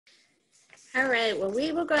All right, well,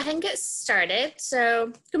 we will go ahead and get started.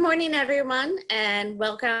 So good morning, everyone, and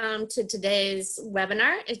welcome to today's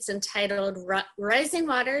webinar. It's entitled Rising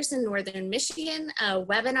Waters in Northern Michigan, a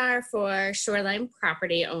webinar for shoreline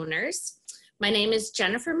property owners. My name is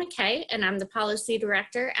Jennifer McKay, and I'm the Policy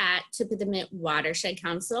Director at Tip of the Mitt Watershed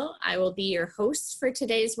Council. I will be your host for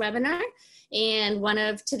today's webinar and one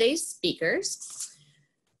of today's speakers.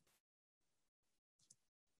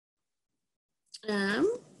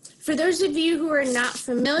 For those of you who are not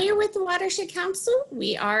familiar with the Watershed Council,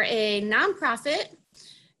 we are a nonprofit,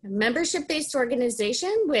 membership-based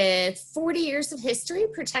organization with 40 years of history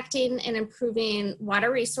protecting and improving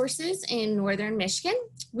water resources in northern Michigan.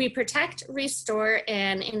 We protect, restore,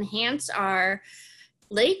 and enhance our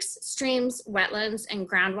lakes, streams, wetlands, and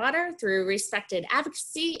groundwater through respected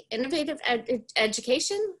advocacy, innovative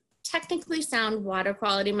education, technically sound water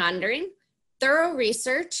quality monitoring, thorough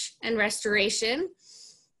research and restoration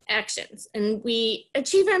actions. And we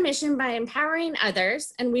achieve our mission by empowering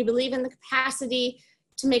others, and we believe in the capacity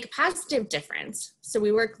to make a positive difference. So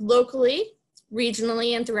we work locally,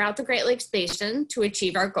 regionally, and throughout the Great Lakes Basin to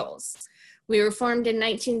achieve our goals. We were formed in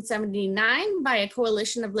 1979 by a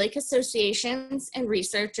coalition of lake associations and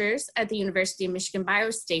researchers at the University of Michigan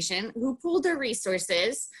Biostation who pooled their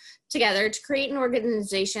resources together to create an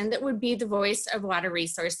organization that would be the voice of water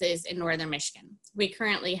resources in northern Michigan. We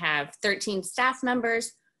currently have 13 staff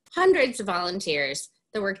members, hundreds of volunteers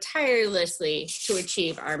that work tirelessly to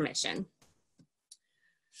achieve our mission.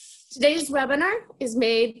 Today's webinar is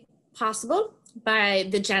made possible by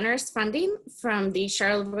the generous funding from the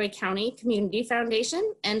Charlevoix County Community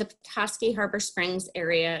Foundation and the Petoskey Harbor Springs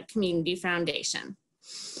Area Community Foundation.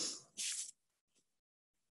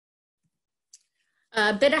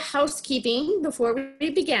 A bit of housekeeping before we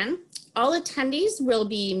begin. All attendees will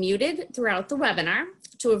be muted throughout the webinar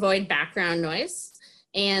to avoid background noise.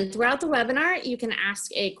 And throughout the webinar, you can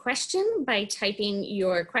ask a question by typing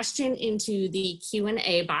your question into the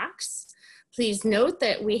Q&A box. Please note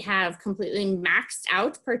that we have completely maxed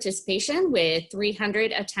out participation with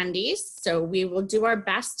 300 attendees, so we will do our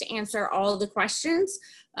best to answer all the questions,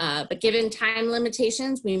 but given time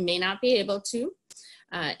limitations, we may not be able to.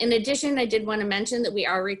 In addition, I did want to mention that we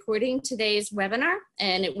are recording today's webinar,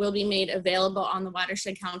 and it will be made available on the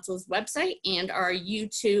Watershed Council's website and our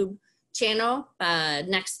YouTube channel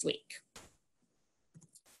next week.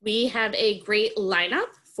 We have a great lineup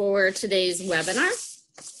for today's webinar.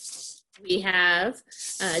 We have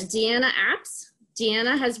Deanna Apps.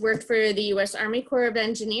 Deanna has worked for the U.S. Army Corps of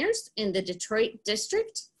Engineers in the Detroit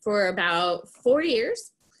district for about 4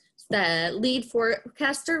 years. The lead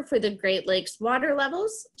forecaster for the Great Lakes water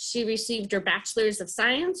levels. She received her Bachelor's of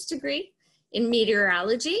Science degree in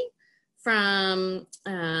meteorology from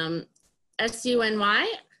SUNY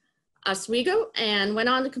Oswego and went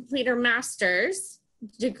on to complete her master's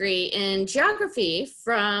degree in geography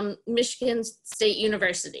from Michigan State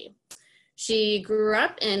University. She grew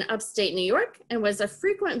up in upstate New York and was a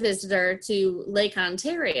frequent visitor to Lake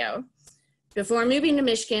Ontario before moving to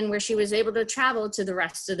Michigan, where she was able to travel to the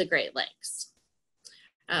rest of the Great Lakes.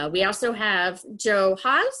 We also have Joe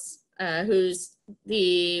Haas, who's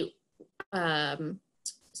the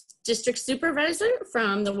District Supervisor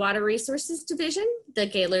from the Water Resources Division, the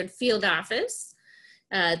Gaylord Field Office,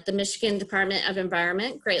 the Michigan Department of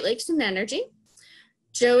Environment, Great Lakes and Energy.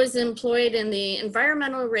 Joe is employed in the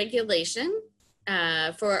environmental regulation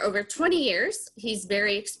for over 20 years. He's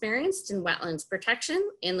very experienced in wetlands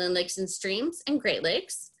protection, inland lakes and streams, and Great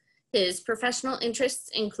Lakes. His professional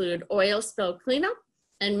interests include oil spill cleanup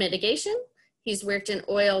and mitigation. He's worked in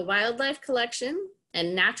oil wildlife collection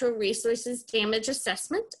and natural resources damage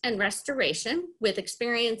assessment and restoration with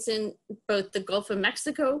experience in both the Gulf of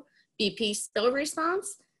Mexico BP spill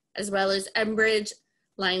response, as well as Enbridge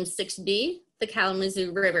Line 6B, the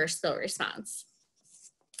Kalamazoo River spill response.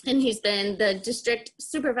 And he's been the district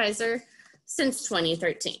supervisor since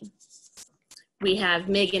 2013. We have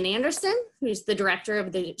Megan Anderson, who's the director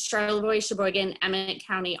of the Charlevoix, Sheboygan, Emmett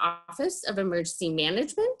County Office of Emergency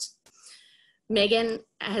Management. Megan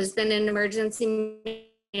has been in emergency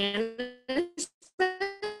management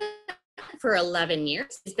for 11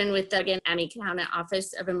 years. She's been with the Emmett County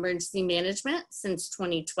Office of Emergency Management since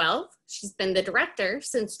 2012. She's been the director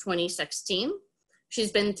since 2016.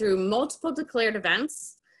 She's been through multiple declared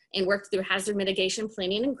events and worked through hazard mitigation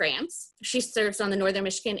planning and grants. She serves on the Northern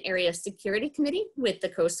Michigan Area Security Committee with the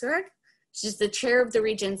Coast Guard. She's the chair of the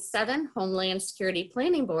Region 7 Homeland Security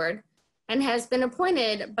Planning Board and has been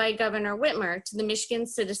appointed by Governor Whitmer to the Michigan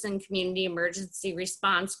Citizen Community Emergency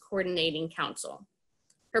Response Coordinating Council.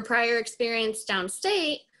 Her prior experience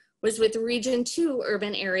downstate was with Region 2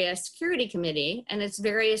 Urban Area Security Committee and its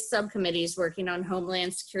various subcommittees working on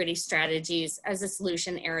Homeland Security strategies as a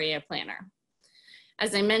solution area planner.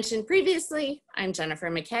 As I mentioned previously, I'm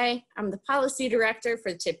Jennifer McKay. I'm the Policy Director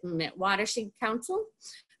for the Tip and Mitt Watershed Council.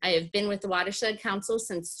 I have been with the Watershed Council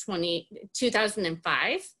since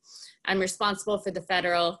 2005. I'm responsible for the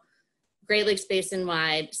federal, Great Lakes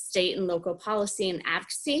Basin-wide, state and local policy and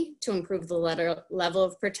advocacy to improve the level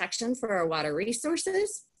of protection for our water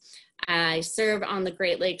resources. I serve on the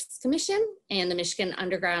Great Lakes Commission and the Michigan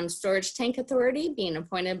Underground Storage Tank Authority, being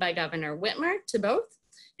appointed by Governor Whitmer to both,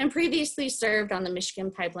 and previously served on the Michigan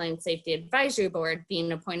Pipeline Safety Advisory Board,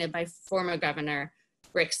 being appointed by former Governor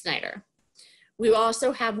Rick Snyder. We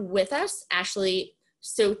also have with us Ashley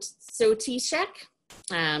Sotishek.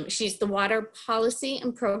 She's the Water Policy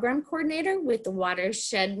and Program Coordinator with the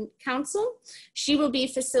Watershed Council. She will be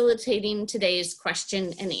facilitating today's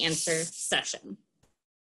question and answer session.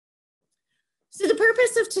 So the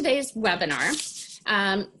purpose of today's webinar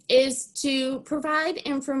is to provide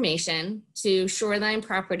information to shoreline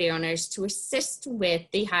property owners to assist with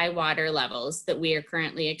the high water levels that we are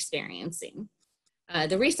currently experiencing.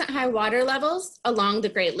 The recent high water levels along the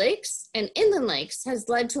Great Lakes and inland lakes has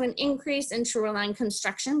led to an increase in shoreline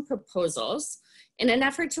construction proposals in an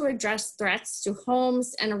effort to address threats to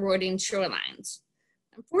homes and eroding shorelines.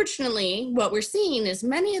 Unfortunately, what we're seeing is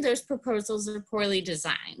many of those proposals are poorly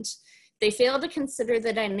designed. They fail to consider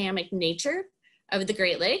the dynamic nature of the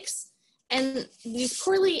Great Lakes, and these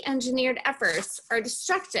poorly engineered efforts are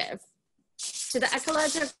destructive to the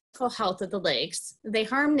ecological health of the lakes. They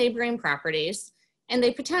harm neighboring properties, and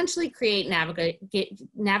they potentially create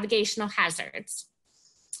navigational hazards.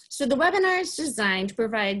 So the webinar is designed to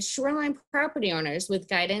provide shoreline property owners with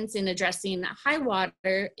guidance in addressing high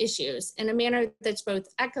water issues in a manner that's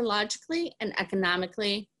both ecologically and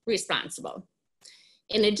economically responsible.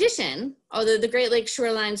 In addition, although the Great Lakes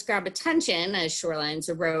shorelines grab attention as shorelines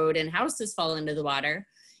erode and houses fall into the water,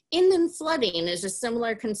 inland flooding is a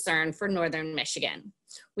similar concern for northern Michigan.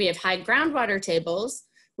 We have high groundwater tables,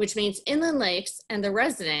 which means inland lakes and the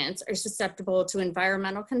residents are susceptible to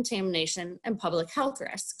environmental contamination and public health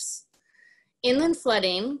risks. Inland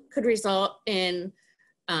flooding could result in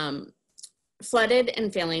flooded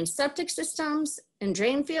and failing septic systems and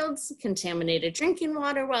drain fields, contaminated drinking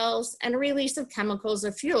water wells, and a release of chemicals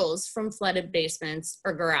or fuels from flooded basements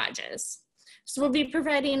or garages. So we'll be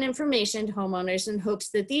providing information to homeowners in hopes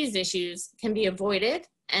that these issues can be avoided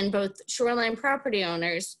and both shoreline property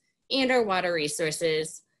owners and our water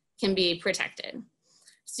resources can be protected.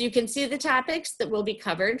 So you can see the topics that will be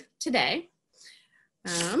covered today.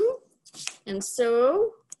 And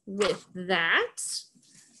so with that,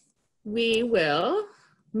 we will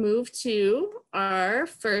move to our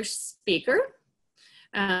first speaker,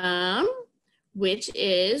 which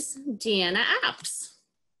is Deanna Apps.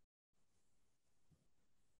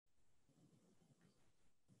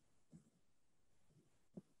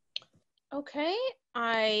 Okay,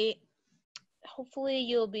 hopefully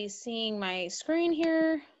you'll be seeing my screen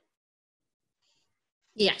here.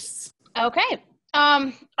 Yes. Okay.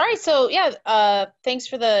 All right, so yeah, thanks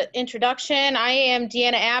for the introduction. I am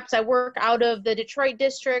Deanna Apps. I work out of the Detroit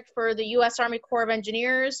district for the U.S. Army Corps of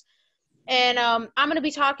Engineers. And I'm going to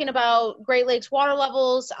be talking about Great Lakes water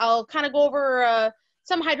levels. I'll kind of go over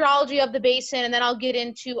some hydrology of the basin, and then I'll get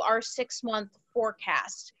into our 6-month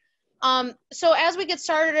forecast. So as we get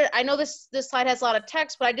started, I know this slide has a lot of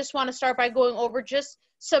text, but I just want to start by going over just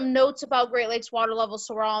some notes about Great Lakes water levels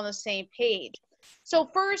so we're all on the same page. So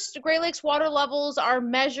first, Great Lakes water levels are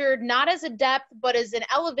measured not as a depth, but as an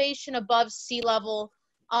elevation above sea level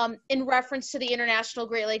in reference to the International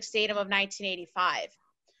Great Lakes Datum of 1985.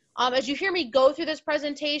 As you hear me go through this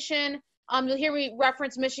presentation, you'll hear me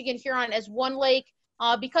reference Michigan Huron as one lake.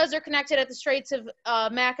 Because they're connected at the Straits of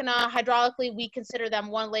Mackinac hydraulically, we consider them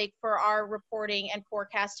one lake for our reporting and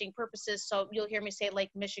forecasting purposes. So you'll hear me say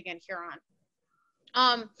Lake Michigan Huron.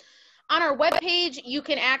 On our webpage, you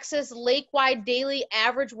can access lake-wide daily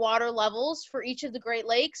average water levels for each of the Great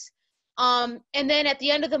Lakes. And then at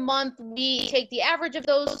the end of the month, we take the average of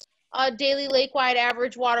those daily lake-wide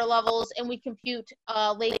average water levels, and we compute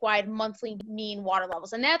lake-wide monthly mean water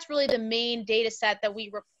levels. And that's really the main data set that we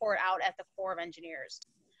report out at the Corps of Engineers.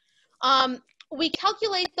 We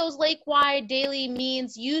calculate those lake-wide daily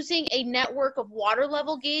means using a network of water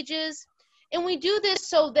level gauges. And we do this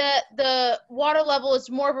so that the water level is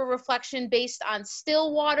more of a reflection based on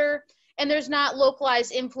still water, and there's not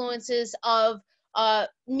localized influences of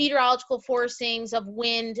meteorological forcings of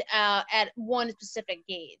wind at one specific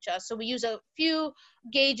gauge. So we use a few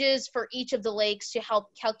gauges for each of the lakes to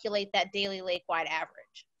help calculate that daily lake-wide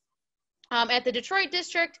average. At the Detroit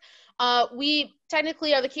District, we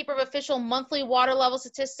technically are the keeper of official monthly water level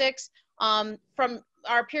statistics. From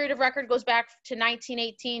our period of record goes back to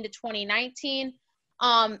 1918 to 2019.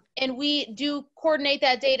 And we do coordinate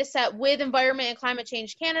that data set with Environment and Climate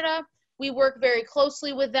Change Canada. We work very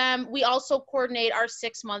closely with them. We also coordinate our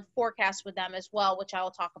 6-month forecast with them as well, which I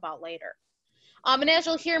will talk about later. And as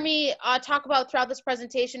you'll hear me talk about throughout this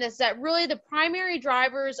presentation, is that really the primary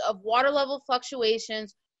drivers of water level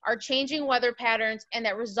fluctuations are changing weather patterns and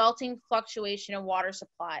that resulting fluctuation in water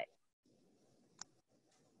supply.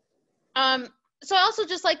 So I also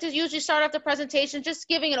just like to usually start off the presentation just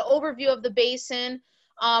giving an overview of the basin.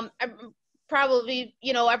 Probably,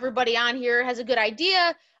 everybody on here has a good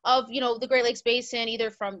idea of, the Great Lakes Basin, either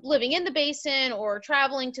from living in the basin or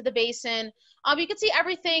traveling to the basin. You can see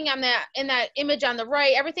everything on in that image on the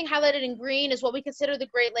right. Everything highlighted in green is what we consider the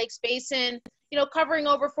Great Lakes Basin, covering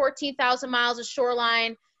over 14,000 miles of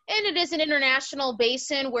shoreline. And it is an international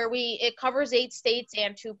basin where it covers 8 states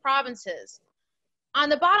and 2 provinces. On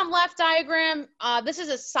the bottom left diagram, this is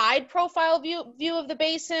a side profile view of the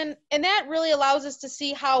basin, and that really allows us to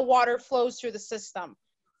see how water flows through the system.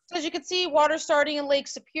 So as you can see, water starting in Lake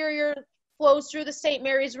Superior flows through the St.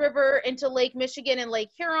 Mary's River into Lake Michigan and Lake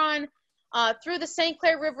Huron, through the St.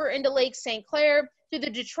 Clair River into Lake St. Clair, through the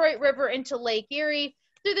Detroit River into Lake Erie,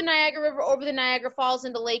 through the Niagara River over the Niagara Falls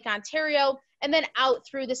into Lake Ontario, and then out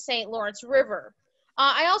through the St. Lawrence River.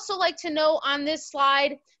 I also like to note on this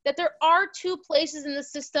slide that there are 2 places in the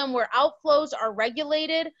system where outflows are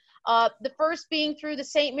regulated. The first being through the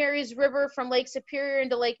St. Mary's River from Lake Superior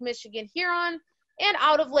into Lake Michigan Huron, and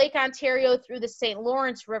out of Lake Ontario through the St.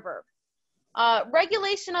 Lawrence River.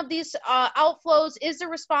 Regulation of these outflows is the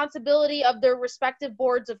responsibility of their respective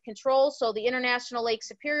boards of control, so the International Lake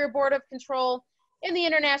Superior Board of Control and the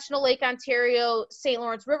International Lake Ontario St.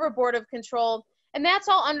 Lawrence River Board of Control, and that's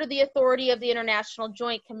all under the authority of the International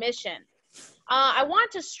Joint Commission. I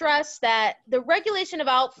want to stress that the regulation of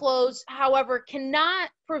outflows, however, cannot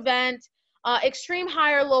prevent extreme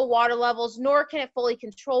high or low water levels, nor can it fully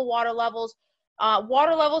control water levels.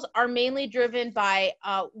 Water levels are mainly driven by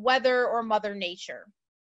weather or Mother Nature.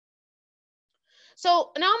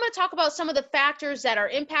 So now I'm going to talk about some of the factors that are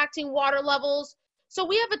impacting water levels. So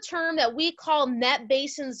we have a term that we call net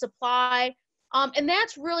basin supply, and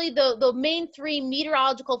that's really the main 3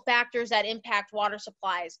 meteorological factors that impact water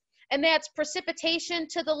supplies. And that's precipitation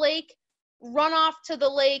to the lake, runoff to the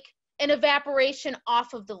lake, and evaporation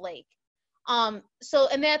off of the lake. And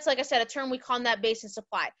that's, like I said, a term we call net basin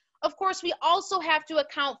supply. Of course, we also have to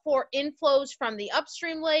account for inflows from the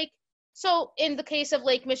upstream lake. So in the case of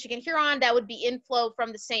Lake Michigan Huron, that would be inflow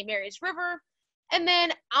from the St. Mary's River. And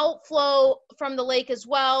then outflow from the lake as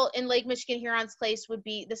well, in Lake Michigan Huron's case, would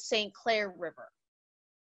be the St. Clair River.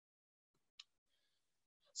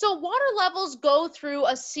 So water levels go through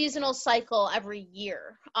a seasonal cycle every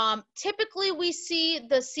year. Typically, we see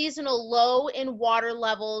the seasonal low in water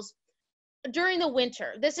levels during the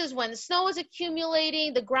winter. This is when the snow is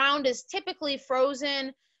accumulating, the ground is typically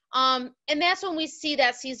frozen, and that's when we see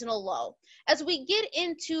that seasonal low. As we get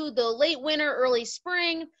into the late winter, early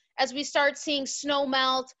spring, as we start seeing snow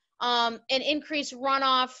melt and increased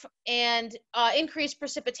runoff and increased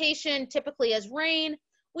precipitation, typically as rain,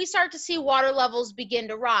 we start to see water levels begin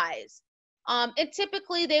to rise. And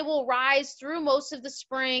typically they will rise through most of the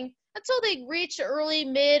spring until they reach early,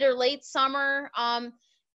 mid, or late summer.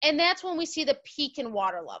 And that's when we see the peak in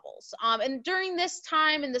water levels. And during this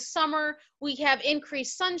time in the summer, we have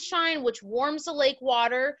increased sunshine, which warms the lake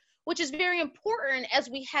water, which is very important as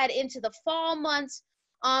we head into the fall months,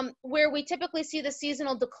 where we typically see the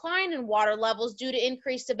seasonal decline in water levels due to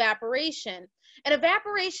increased evaporation. And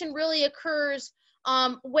evaporation really occurs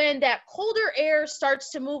when that colder air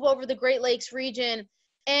starts to move over the Great Lakes region,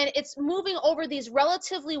 and it's moving over these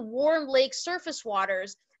relatively warm lake surface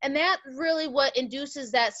waters. And that really what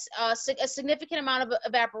induces that a significant amount of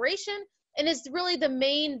evaporation, and is really the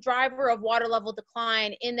main driver of water level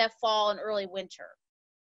decline in that fall and early winter.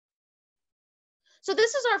 So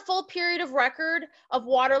this is our full period of record of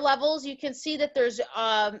water levels. You can see that there's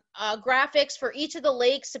graphics for each of the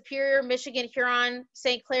lakes: Superior, Michigan, Huron,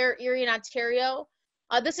 St. Clair, Erie, and Ontario.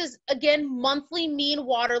 This is, again, monthly mean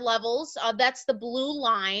water levels. That's the blue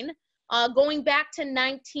line, going back to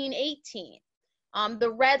 1918.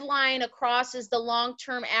 The red line across is the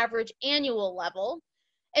long-term average annual level.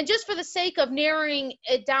 And just for the sake of narrowing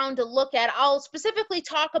it down to look at, I'll specifically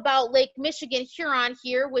talk about Lake Michigan Huron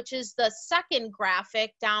here, which is the second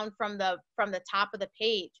graphic down from the top of the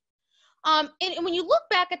page. And when you look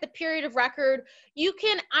back at the period of record, you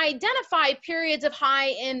can identify periods of high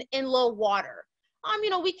and low water.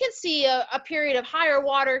 we can see a period of higher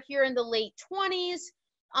water here in the late 20s.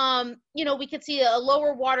 We could see a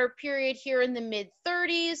lower water period here in the mid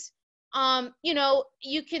 30s.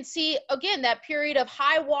 You can see, again, that period of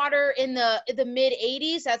high water in the mid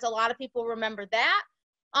 80s, as a lot of people remember that.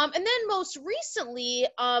 And then most recently,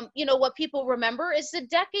 what people remember is the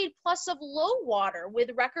decade plus of low water with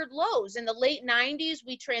record lows. In the late 90s,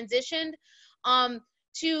 we transitioned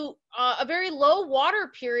to a very low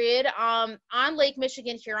water period on Lake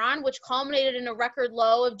Michigan Huron, which culminated in a record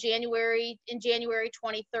low of January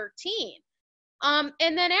 2013. And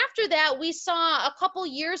then after that, we saw a couple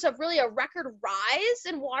years of really a record rise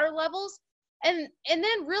in water levels. And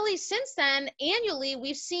then really since then, annually,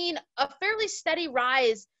 we've seen a fairly steady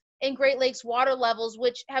rise in Great Lakes water levels,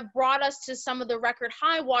 which have brought us to some of the record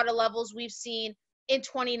high water levels we've seen in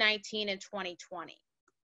 2019 and 2020.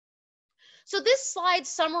 So this slide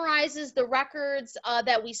summarizes the records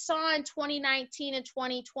that we saw in 2019 and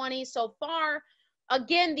 2020 so far.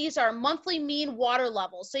 Again, these are monthly mean water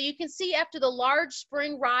levels. So you can see after the large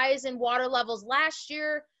spring rise in water levels last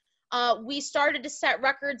year, we started to set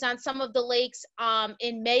records on some of the lakes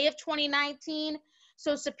in May of 2019.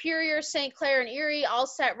 So Superior, St. Clair, and Erie all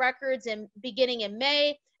set records beginning in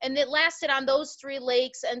May, and it lasted on those three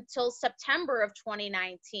lakes until September of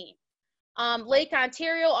 2019. Lake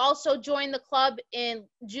Ontario also joined the club in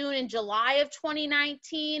June and July of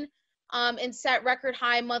 2019 and set record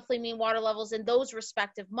high monthly mean water levels in those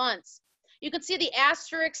respective months. You can see the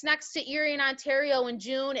asterisks next to Erie and Ontario in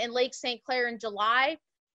June and Lake St. Clair in July.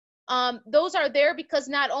 Those are there because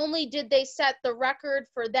not only did they set the record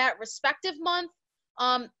for that respective month,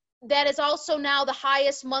 that is also now the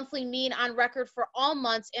highest monthly mean on record for all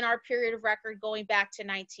months in our period of record going back to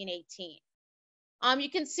 1918.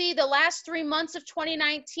 You can see the last 3 months of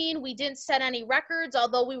 2019, we didn't set any records,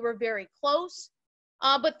 although we were very close.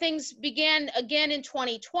 But things began again in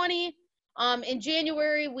 2020. In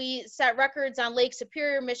January, we set records on Lake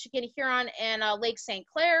Superior, Michigan Huron, and Lake St.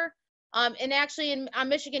 Clair. And actually on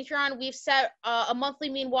Michigan Huron, we've set a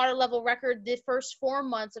monthly mean water level record the first 4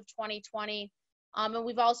 months of 2020. And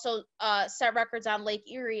we've also set records on Lake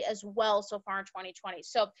Erie as well so far in 2020.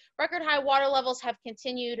 So record high water levels have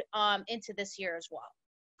continued into this year as well.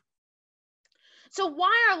 So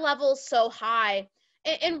why are levels so high?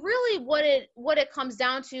 And really what it comes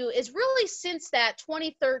down to is really since that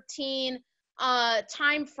 2013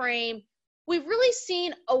 time frame, we've really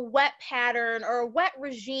seen a wet pattern or a wet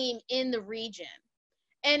regime in the region.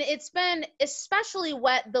 And it's been especially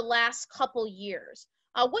wet the last couple years.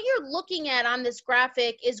 What you're looking at on this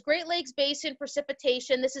graphic is Great Lakes Basin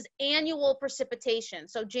precipitation. This is annual precipitation,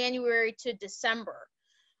 so January to December.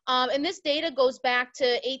 And this data goes back to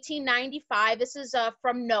 1895. This is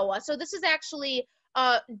from NOAA. So this is actually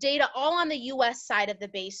data all on the US side of the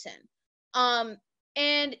basin.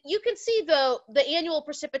 And you can see the annual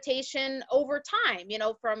precipitation over time,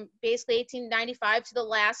 from basically 1895 to the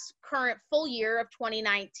last current full year of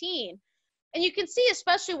 2019. And you can see,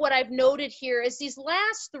 especially what I've noted here, is these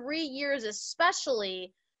last 3 years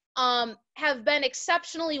especially have been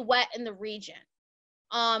exceptionally wet in the region.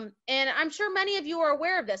 And I'm sure many of you are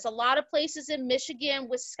aware of this. A lot of places in Michigan,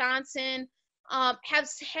 Wisconsin have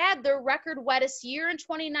had their record wettest year in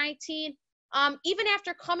 2019, even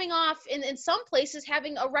after coming off in some places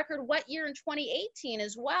having a record wet year in 2018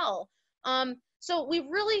 as well. So we've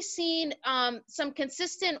really seen some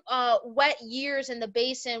consistent wet years in the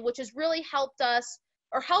basin, which has really helped us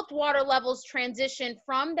or helped water levels transition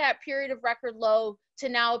from that period of record low to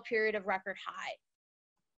now a period of record high.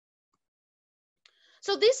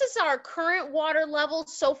 So this is our current water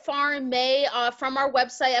levels so far in May from our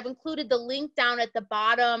website. I've included the link down at the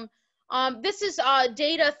bottom. This is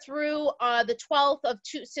data through the 12th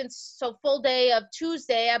of full day of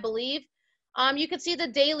Tuesday, I believe. You can see the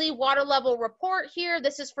daily water level report here.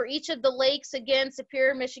 This is for each of the lakes, again,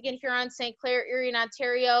 Superior, Michigan, Huron, St. Clair, Erie, and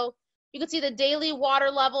Ontario. You can see the daily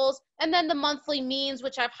water levels and then the monthly means,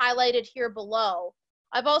 which I've highlighted here below.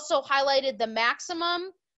 I've also highlighted the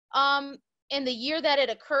maximum in the year that it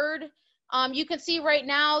occurred. You can see right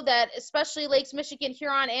now that especially Lakes Michigan,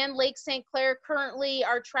 Huron, and Lake St. Clair currently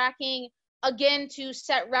are tracking again to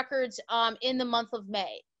set records in the month of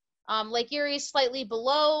May. Lake Erie is slightly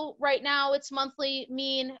below right now its monthly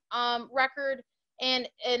mean record, and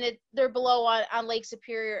they're below on Lake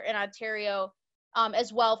Superior and Ontario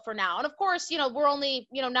as well for now. And of course, we're only,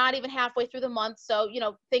 not even halfway through the month, so,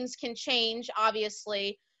 things can change,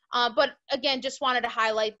 obviously. But again, just wanted to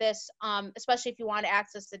highlight this, especially if you want to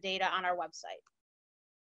access the data on our website.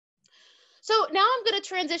 So now I'm going to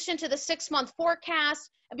transition to the 6-month forecast.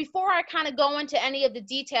 And before I kind of go into any of the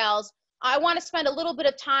details, I want to spend a little bit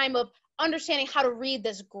of time of understanding how to read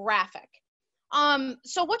this graphic.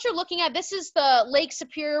 So what you're looking at, this is the Lake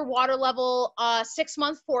Superior water level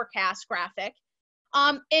 6-month forecast graphic.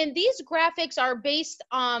 And these graphics are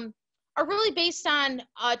really based on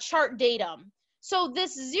chart datum. So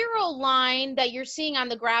this 0 line that you're seeing on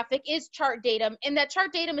the graphic is chart datum, and that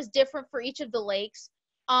chart datum is different for each of the lakes.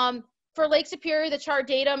 For Lake Superior, the chart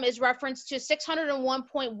datum is referenced to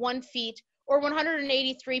 601.1 feet or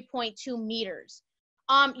 183.2 meters.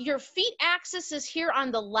 Your feet axis is here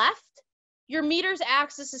on the left. Your meters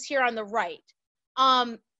axis is here on the right.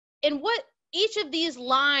 And what each of these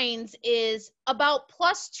lines is about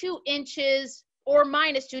 +2 inches or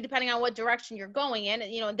 -2, depending on what direction you're going in.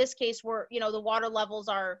 You know, in this case, the water levels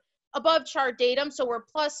are above chart datum, so we're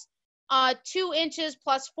 +2 inches,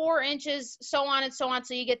 +4 inches, so on and so on.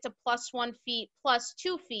 So you get to +1 feet,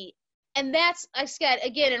 +2 feet. And that's,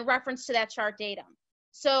 again, in reference to that chart datum.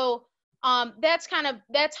 So that's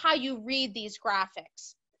how you read these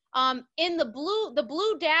graphics. In the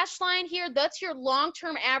blue dashed line here, that's your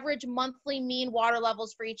long-term average monthly mean water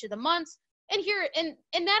levels for each of the months. And here, and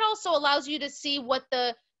that also allows you to see what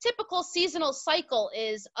the typical seasonal cycle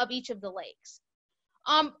is of each of the lakes.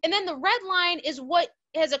 And then the red line is what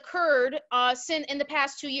has occurred in the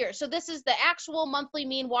past 2 years. So this is the actual monthly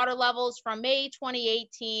mean water levels from May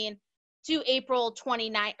 2018 to April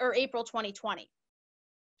 2020.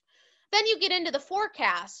 Then you get into the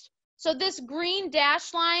forecast. So this green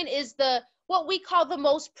dashed line is what we call the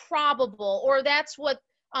most probable, or that's what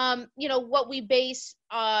what we base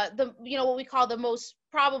what we call the most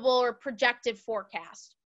probable or projected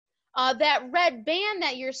forecast. That red band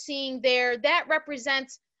that you're seeing there, that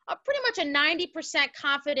represents pretty much a 90%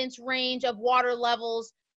 confidence range of water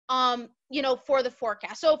levels, for the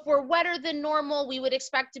forecast. So if we're wetter than normal, we would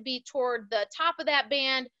expect to be toward the top of that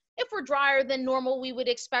band. If we're drier than normal, we would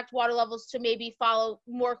expect water levels to maybe follow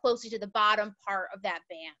more closely to the bottom part of that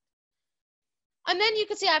band. And then you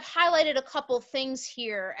can see I've highlighted a couple things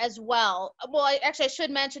here as well. Well, I should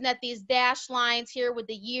mention that these dashed lines here with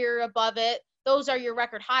the year above it, those are your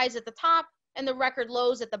record highs at the top and the record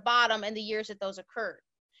lows at the bottom and the years that those occurred.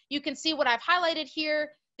 You can see what I've highlighted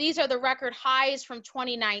here. These are the record highs from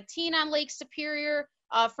 2019 on Lake Superior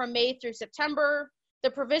from May through September. The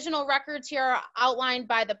provisional records here are outlined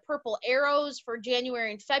by the purple arrows for January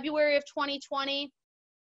and February of 2020.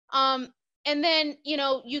 And then,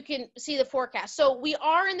 you can see the forecast. So we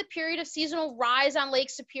are in the period of seasonal rise on Lake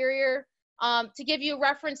Superior. To give you a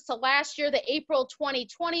reference to last year, the April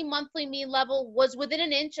 2020 monthly mean level was within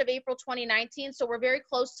an inch of April 2019. So we're very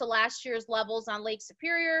close to last year's levels on Lake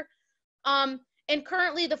Superior. And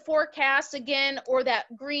currently the forecast, again, or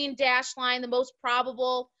that green dashed line, the most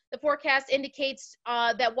probable, the forecast indicates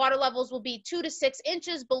that water levels will be 2 to 6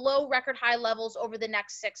 inches below record high levels over the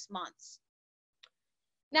next 6 months.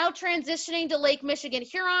 Now transitioning to Lake Michigan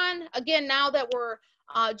Huron. Again, now that we're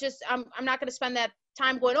I'm not going to spend that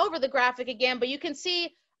time going over the graphic again, but you can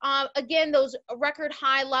see again those record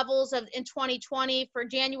high levels in 2020 for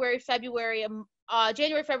January, February,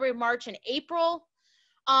 March, and April.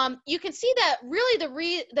 You can see that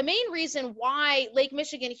really the main reason why Lake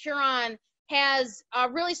Michigan Huron has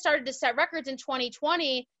really started to set records in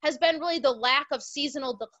 2020 has been really the lack of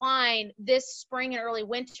seasonal decline this spring and early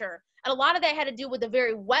winter. And a lot of that had to do with the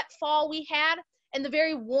very wet fall we had and the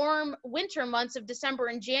very warm winter months of December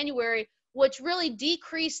and January, which really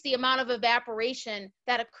decreased the amount of evaporation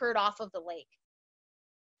that occurred off of the lake.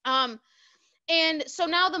 And so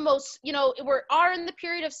now we are in the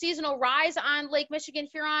period of seasonal rise on Lake Michigan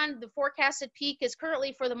Huron. The forecasted peak is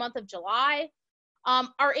currently for the month of July.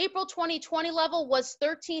 Our April 2020 level was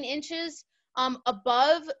 13 inches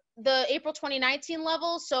above the April 2019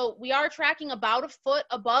 level. So we are tracking about a foot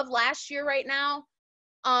above last year right now.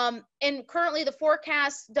 And currently the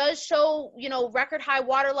forecast does show, record high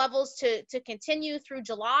water levels to continue through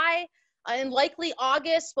July and likely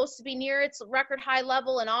August, supposed to be near its record high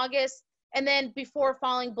level in August, and then before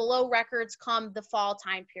falling below records come the fall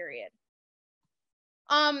time period.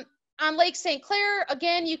 On Lake St. Clair,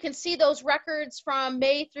 again, you can see those records from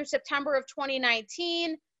May through September of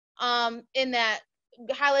 2019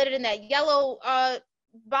 highlighted in that yellow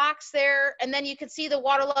box there. And then you can see the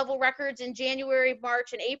water level records in January,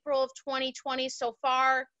 March, and April of 2020 so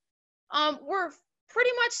far. We're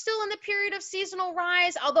pretty much still in the period of seasonal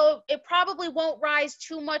rise, although it probably won't rise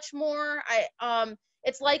too much more.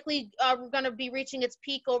 It's likely we're going to be reaching its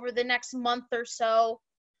peak over the next month or so.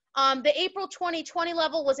 The April 2020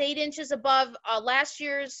 level was 8 inches above last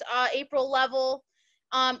year's April level.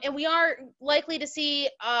 And we are likely to see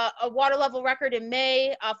a water level record in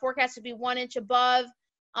May, forecast to be 1 inch above.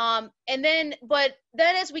 But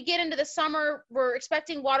then as we get into the summer, we're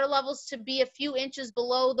expecting water levels to be a few inches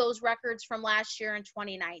below those records from last year in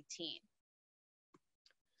 2019.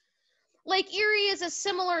 Lake Erie is a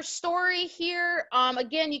similar story here.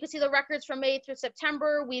 Again, you can see the records from May through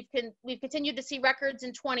September. We've continued to see records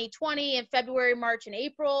in 2020 in February, March, and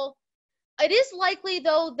April. It is likely,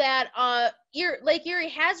 though, that Lake Erie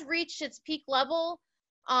has reached its peak level,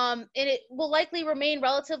 and it will likely remain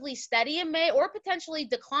relatively steady in May or potentially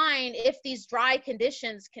decline if these dry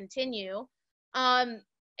conditions continue.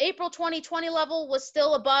 April 2020 level was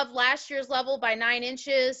still above last year's level by 9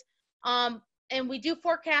 inches. And we do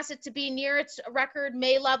forecast it to be near its record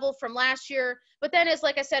May level from last year. But then,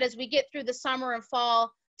 like I said, as we get through the summer and fall,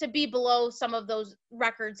 to be below some of those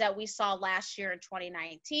records that we saw last year in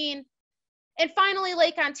 2019. And finally,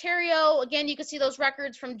 Lake Ontario, again, you can see those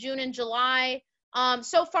records from June and July.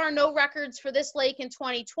 So far, no records for this lake in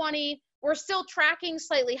 2020. We're still tracking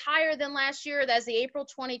slightly higher than last year, as the April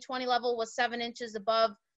 2020 level was 7 inches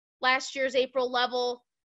above last year's April level.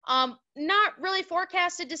 Not really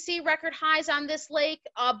forecasted to see record highs on this lake,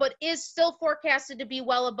 but is still forecasted to be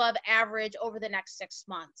well above average over the next 6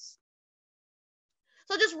 months.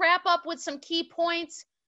 So just wrap up with some key points.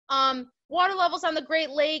 Water levels on the Great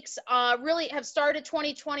Lakes really have started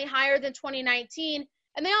 2020 higher than 2019,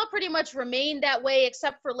 and they all pretty much remained that way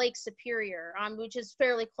except for Lake Superior, which is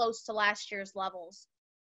fairly close to last year's levels.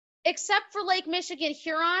 Except for Lake Michigan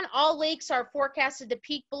Huron, all lakes are forecasted to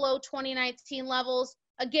peak below 2019 levels.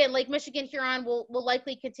 Again, Lake Michigan Huron will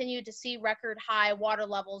likely continue to see record high water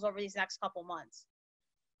levels over these next couple months.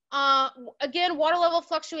 Again, water level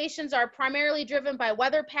fluctuations are primarily driven by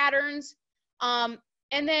weather patterns. And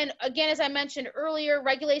then again, as I mentioned earlier,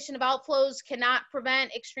 regulation of outflows cannot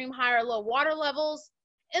prevent extreme high or low water levels.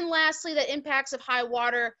 And lastly, the impacts of high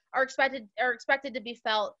water are expected to be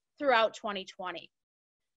felt throughout 2020.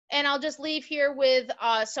 And I'll just leave here with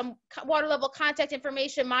some water level contact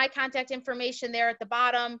information, my contact information there at the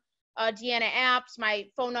bottom, Deanna Apps, my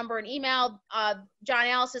phone number and email. John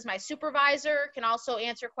Alice is my supervisor, can also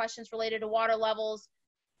answer questions related to water levels.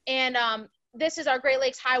 And this is our Great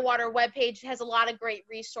Lakes High Water webpage. It has a lot of great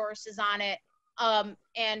resources on it,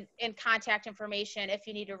 and contact information if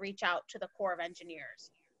you need to reach out to the Corps of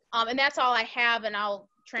Engineers. And that's all I have, and I'll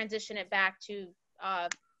transition it back to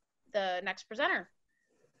the next presenter.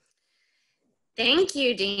 Thank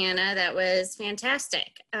you, Deanna. That was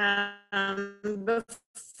fantastic.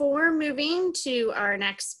 Before moving to our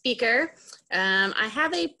next speaker, I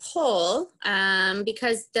have a poll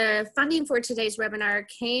because the funding for today's webinar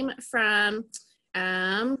came from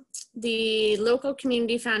the local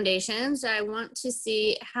community foundations. I want to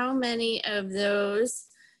see how many of those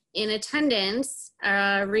in attendance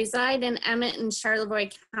reside in Emmett and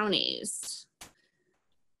Charlevoix counties.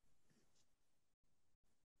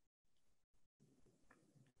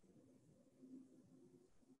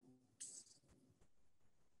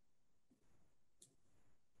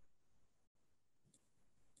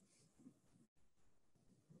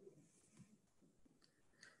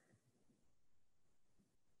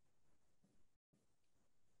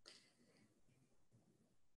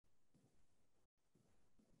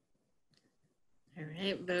 All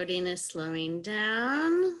right, voting is slowing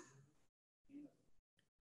down.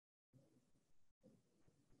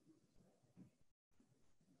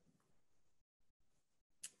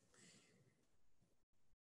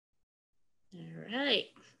 All right,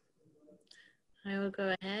 I will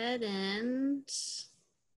go ahead and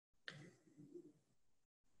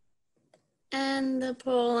end the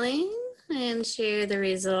polling and share the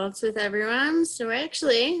results with everyone. So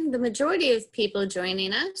actually, the majority of people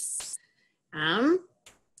joining us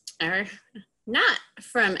are not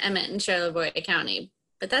from Emmett and Charlevoix County,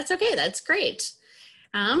 but that's okay, that's great.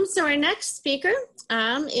 So our next speaker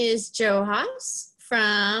is Joe Haas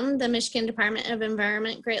from the Michigan Department of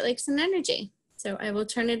Environment, Great Lakes and Energy. So I will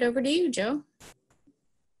turn it over to you, Joe.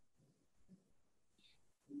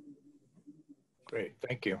 Great,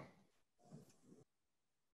 thank you.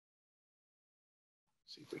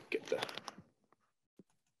 See if we can get the,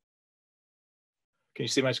 can you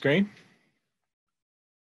see my screen?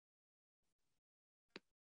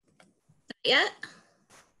 Yet.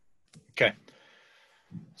 Okay.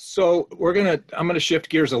 So I'm gonna shift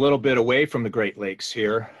gears a little bit away from the Great Lakes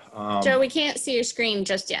here. Joe, we can't see your screen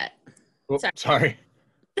just yet. Oops, sorry.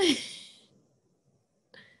 Might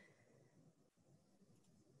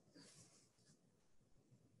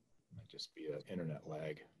just be an internet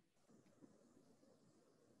lag.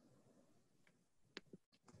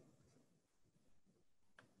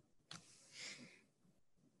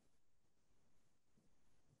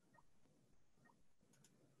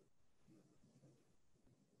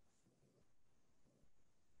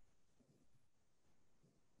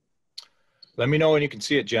 Let me know when you can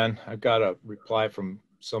see it, Jen. I've got a reply from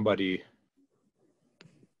somebody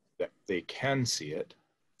that they can see it.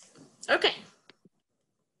 Okay.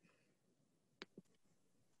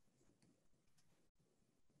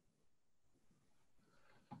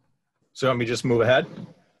 So let me just move ahead.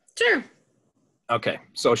 Sure. Okay,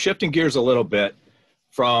 so shifting gears a little bit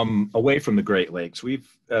away from the Great Lakes,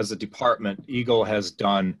 we've, as a department, Eagle has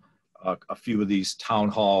done a few of these town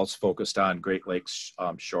halls focused on Great Lakes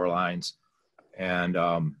shorelines, and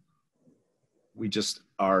we just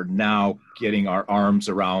are now getting our arms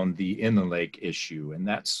around the inland lake issue, and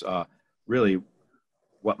that's really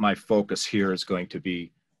what my focus here is going to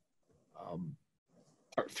be.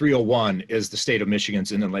 Part 301 is the state of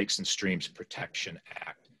Michigan's Inland Lakes and Streams Protection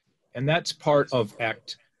Act. And that's part of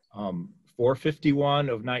Act 451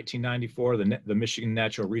 of 1994, the Michigan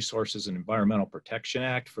Natural Resources and Environmental Protection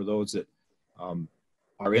Act, for those that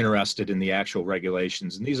are interested in the actual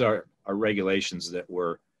regulations. And these are regulations that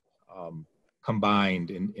were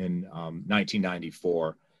combined in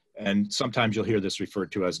 1994. And sometimes you'll hear this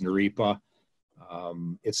referred to as NERIPA.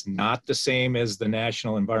 It's not the same as the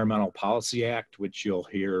National Environmental Policy Act, which you'll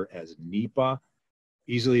hear as NEPA.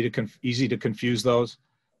 Easy to confuse those.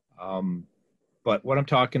 But what I'm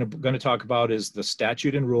going to talk about is the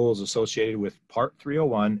statute and rules associated with Part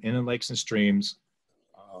 301, Inland Lakes and Streams,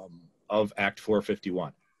 of Act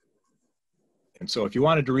 451. And so if you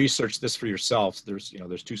wanted to research this for yourselves, there's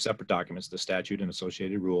two separate documents, the statute and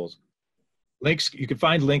associated rules. Links, you can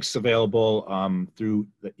find links available through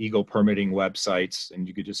the Eagle permitting websites, and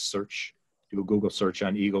you could just do a Google search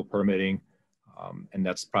on Eagle permitting, and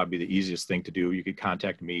that's probably the easiest thing to do. You could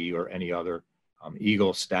contact me or any other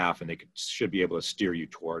Eagle staff, and they should be able to steer you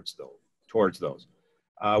towards those.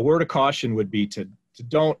 Word of caution would be to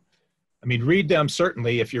don't, read them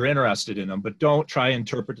certainly if you're interested in them, but don't try and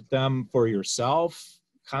interpret them for yourself.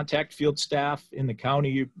 Contact field staff in the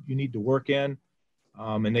county you need to work in.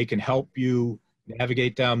 And they can help you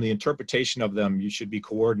navigate them. The interpretation of them you should be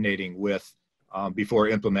coordinating with before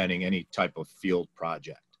implementing any type of field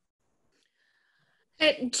project.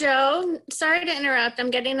 Hey, Joe, sorry to interrupt. I'm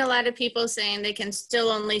getting a lot of people saying they can still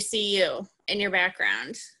only see you in your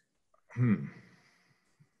background. Is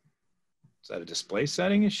that a display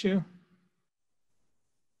setting issue?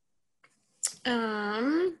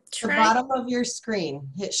 The bottom of your screen,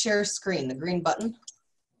 hit share screen, the green button.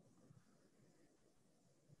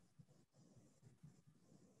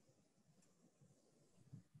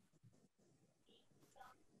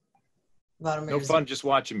 No fun just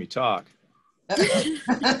watching me talk.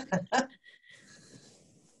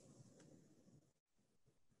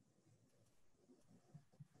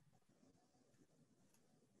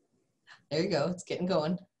 There you go. It's getting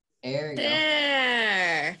going. There you go.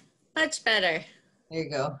 There. Much better. There you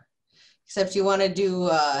go. Except you want to do...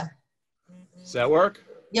 Does that work?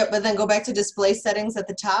 Yep, but then go back to display settings at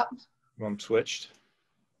the top. I'm switched.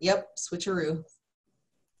 Yep, switcheroo.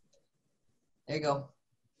 There you go.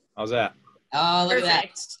 How's that? Oh, look Perfect. at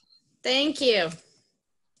that. Thank you.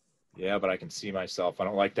 Yeah, but I can see myself. I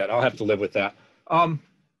don't like that. I'll have to live with that. In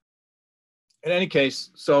any case,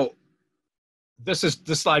 so this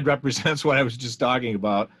slide represents what I was just talking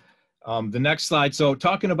about. The next slide. So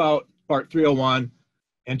talking about Part 301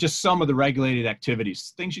 and just some of the regulated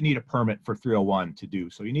activities, things you need a permit for 301 to do.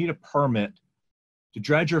 So you need a permit to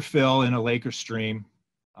dredge or fill in a lake or stream,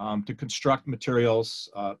 to construct materials,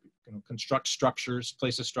 construct structures,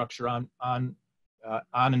 place a structure on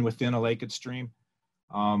and within a lake and stream.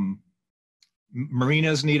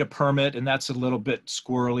 Marinas need a permit, and that's a little bit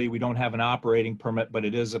squirrely. We don't have an operating permit, but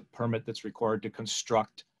it is a permit that's required to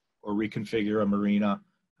construct or reconfigure a marina.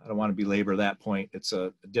 I don't want to belabor that point. It's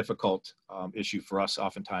a difficult issue for us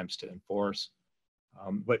oftentimes to enforce.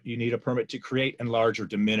 But you need a permit to create, enlarge, or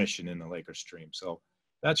diminish in the lake or stream. So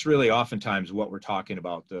that's really oftentimes what we're talking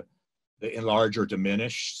about, the enlarge or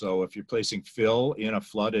diminish. So if you're placing fill in a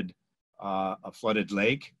flooded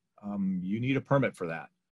lake, you need a permit for that.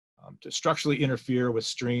 To structurally interfere with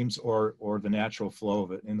streams or the natural flow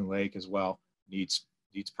of it in the lake as well needs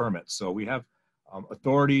permits. So we have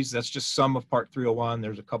authorities. That's just some of Part 301.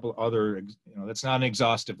 There's a couple other, that's not an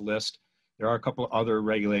exhaustive list. There are a couple of other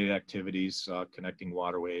regulated activities, connecting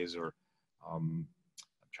waterways, or I'm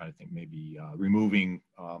trying to think, maybe removing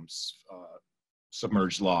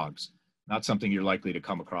submerged logs. Not something you're likely to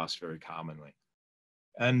come across very commonly.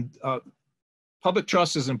 And public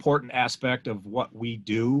trust is an important aspect of what we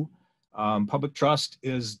do. Public trust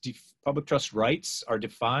rights are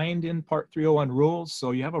defined in Part 301 rules.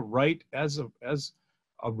 So you have a right as a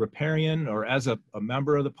riparian or as a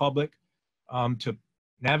member of the public to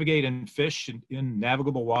navigate and fish in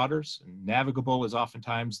navigable waters. And navigable is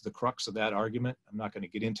oftentimes the crux of that argument. I'm not going to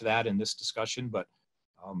get into that in this discussion, but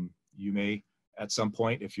you may at some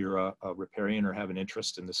point, if you're a riparian or have an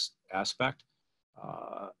interest in this aspect,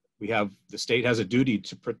 the state has a duty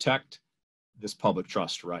to protect this public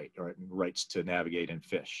trust right, or rights to navigate and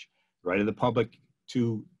fish, right of the public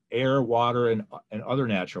to air, water, and other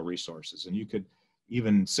natural resources. And you could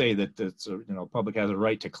even say that the public has a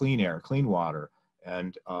right to clean air, clean water,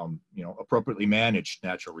 and appropriately managed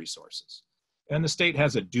natural resources. And the state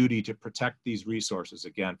has a duty to protect these resources,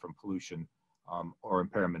 again, from pollution or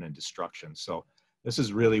impairment and destruction. So this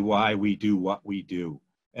is really why we do what we do.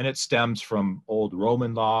 And it stems from old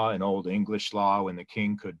Roman law and old English law, when the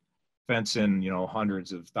king could fence in,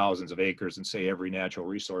 hundreds of thousands of acres and say every natural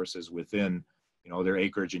resource is within, their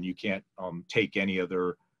acreage, and you can't take any of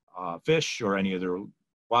their fish or any of their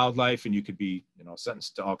wildlife, and you could be,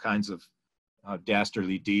 sentenced to all kinds of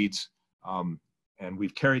dastardly deeds. And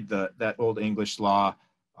we've carried that old English law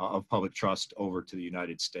of public trust over to the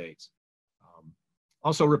United States.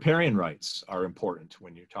 Also, riparian rights are important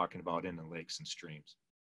when you're talking about inland lakes and streams.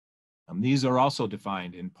 These are also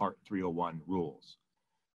defined in Part 301 rules.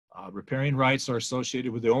 Riparian rights are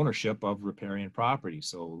associated with the ownership of riparian property,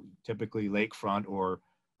 so typically lakefront or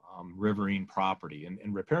riverine property.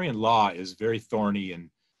 And riparian law is very thorny and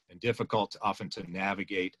difficult often to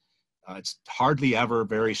navigate. It's hardly ever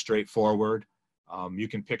very straightforward. You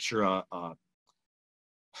can picture a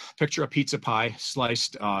pizza pie,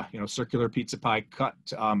 sliced, circular pizza pie cut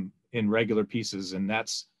in regular pieces, and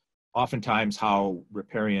that's oftentimes how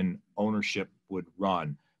riparian ownership would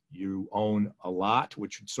run. You own a lot,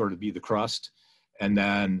 which would sort of be the crust, and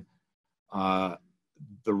then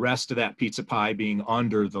the rest of that pizza pie being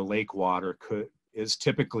under the lake water is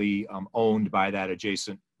typically owned by that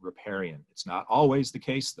adjacent riparian. It's not always the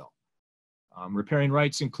case, though. Riparian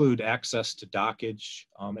rights include access to dockage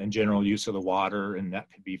and general use of the water, and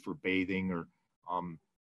that could be for bathing or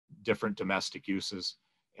different domestic uses,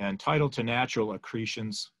 and title to natural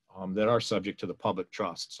accretions that are subject to the public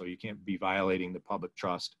trust. So you can't be violating the public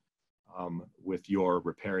trust with your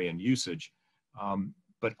riparian usage.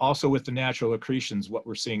 But also with the natural accretions, what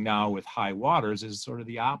we're seeing now with high waters is sort of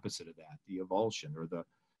the opposite of that, the avulsion, or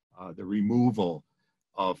the removal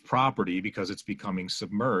of property because it's becoming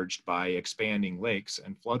submerged by expanding lakes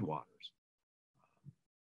and floodwaters.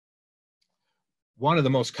 One of the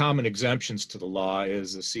most common exemptions to the law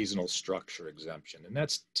is a seasonal structure exemption, and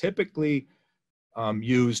that's typically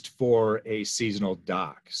used for a seasonal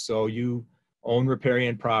dock. So you own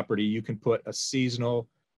riparian property, you can put a seasonal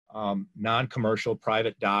non-commercial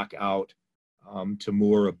private dock out to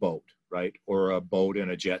moor a boat, right? Or a boat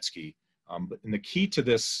and a jet ski. And the key to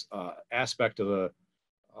this aspect of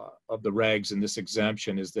the regs and this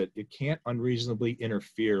exemption is that it can't unreasonably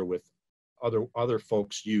interfere with other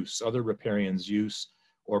folks' use, other riparians' use,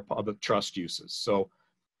 or public trust uses. So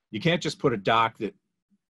you can't just put a dock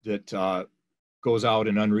that goes out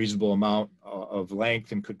an unreasonable amount of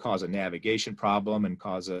length and could cause a navigation problem and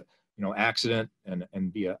cause a accident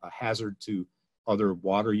and be a hazard to other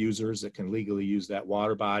water users that can legally use that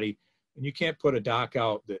water body. And you can't put a dock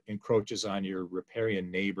out that encroaches on your riparian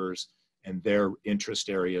neighbors and their interest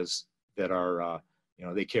areas that are,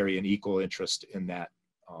 they carry an equal interest in that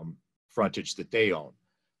frontage that they own.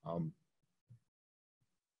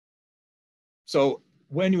 So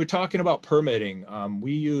when you were talking about permitting,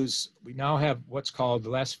 we now have what's called, the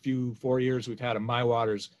last 4 years, we've had a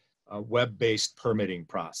MyWaters web-based permitting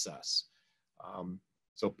process.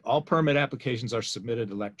 So all permit applications are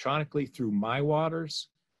submitted electronically through MyWaters.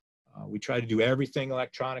 We try to do everything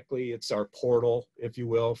electronically. It's our portal, if you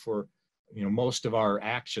will, for most of our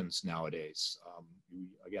actions nowadays. You,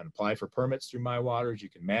 again, apply for permits through MyWaters. You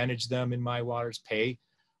can manage them in MyWaters, pay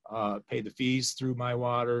the fees through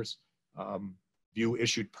MyWaters, view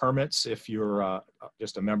issued permits if you're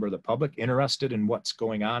just a member of the public interested in what's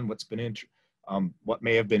going on, what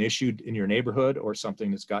may have been issued in your neighborhood or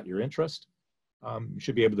something that's got your interest. You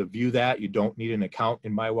should be able to view that. You don't need an account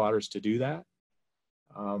in MyWaters to do that.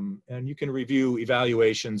 And you can review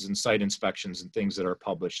evaluations and site inspections and things that are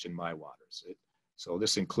published in MyWaters. So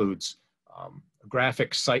this includes a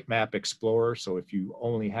graphic sitemap explorer. So if you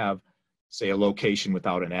only have, say, a location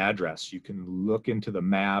without an address, you can look into the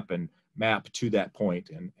map and map to that point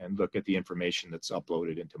and look at the information that's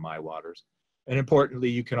uploaded into MyWaters. And importantly,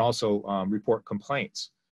 you can also report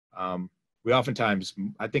complaints. We oftentimes,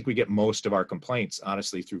 I think we get most of our complaints,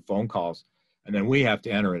 honestly, through phone calls, and then we have to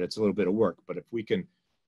enter it. It's a little bit of work, but if we can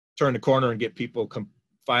turn the corner and get people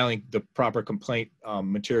filing the proper complaint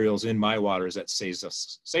materials in MyWaters, that saves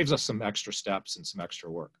us some extra steps and some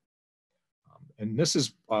extra work. and this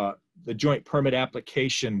is the joint permit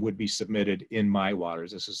application would be submitted in my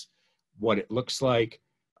waters. This is what it looks like.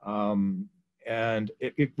 And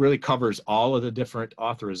it really covers all of the different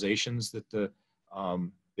authorizations that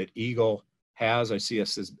that Eagle has. I see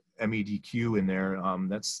us as MEDQ in there.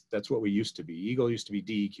 That's what we used to be. Eagle used to be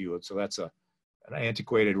DEQ, so that's an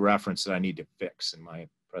antiquated reference that I need to fix in my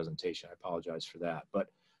presentation. I apologize for that, but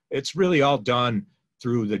it's really all done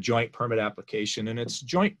through the joint permit application, and it's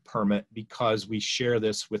joint permit because we share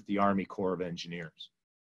this with the Army Corps of Engineers.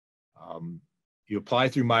 You apply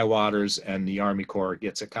through My Waters, and the Army Corps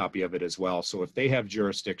gets a copy of it as well. So if they have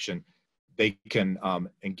jurisdiction, they can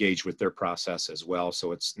engage with their process as well.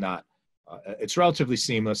 So it's not, it's relatively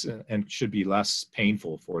seamless and should be less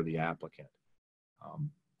painful for the applicant. A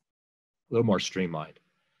little more streamlined.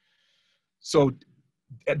 So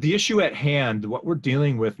the issue at hand, what we're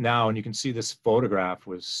dealing with now, and you can see this photograph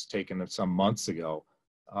was taken some months ago,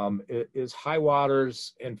 is high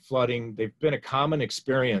waters and flooding. They've been a common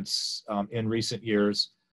experience in recent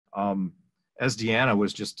years. As Deanna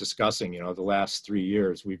was just discussing, you know, the last 3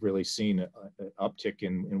 years, we've really seen an uptick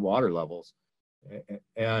in water levels.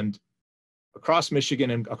 And across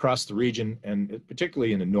Michigan and across the region, and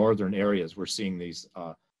particularly in the northern areas, we're seeing these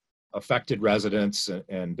affected residents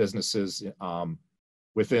and businesses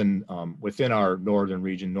within our northern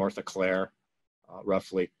region, north of Clare,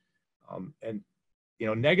 roughly, and you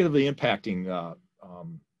know, negatively impacting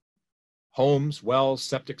homes, wells,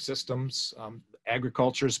 septic systems.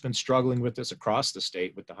 Agriculture has been struggling with this across the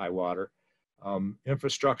state with the high water.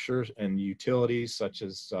 Infrastructure and utilities such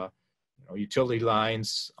as you know, utility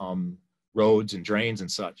lines, roads and drains and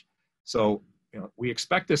such. So you know, we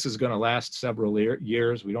expect this is going to last several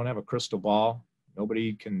years. We don't have a crystal ball.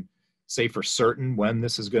 Nobody can say for certain when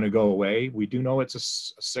this is going to go away. We do know it's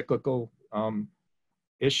a cyclical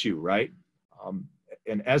issue, right?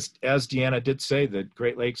 And as Deanna did say, the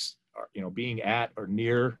Great Lakes are, you know, being at or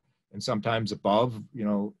near and sometimes above, you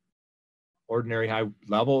know, ordinary high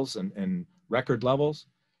levels and record levels.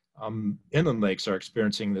 Inland lakes are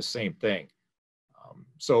experiencing the same thing.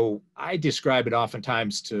 So I describe it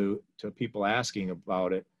oftentimes to people asking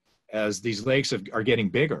about it as these lakes are getting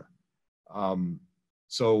bigger.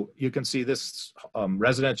 So you can see this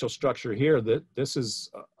residential structure here, that this is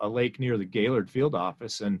a lake near the Gaylord field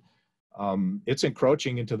office, and it's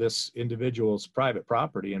encroaching into this individual's private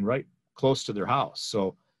property and right close to their house.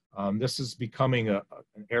 So this is becoming an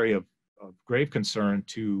area of grave concern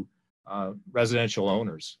to residential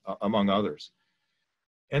owners, among others.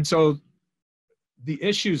 And so the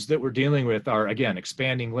issues that we're dealing with are, again,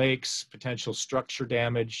 expanding lakes, potential structure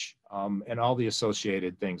damage, and all the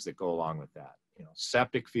associated things that go along with that. You know,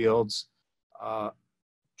 septic fields,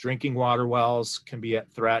 drinking water wells can be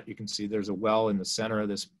at threat. You can see there's a well in the center of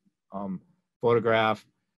this photograph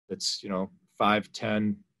that's, you know,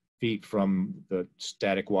 5-10 feet from the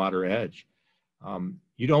static water edge.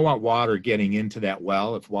 You don't want water getting into that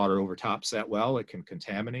well. If water overtops that well, it can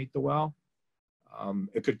contaminate the well.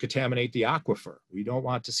 It could contaminate the aquifer. We don't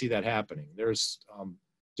want to see that happening. There's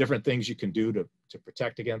different things you can do to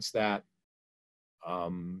protect against that.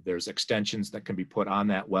 There's extensions that can be put on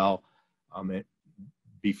that well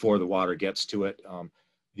before the water gets to it.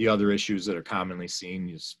 The other issues that are commonly seen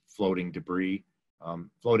is floating debris,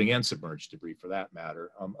 floating and submerged debris for that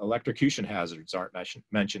matter. Electrocution hazards aren't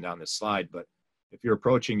mentioned on this slide, but if you're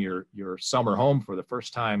approaching your summer home for the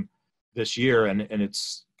first time this year and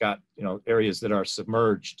it's got, you know, areas that are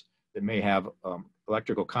submerged that may have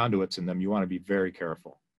electrical conduits in them, you want to be very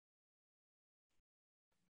careful.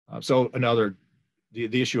 So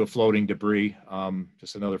the issue of floating debris,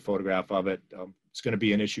 just another photograph of it. It's going to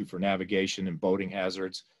be an issue for navigation and boating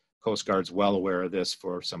hazards. Coast Guard's well aware of this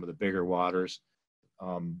for some of the bigger waters,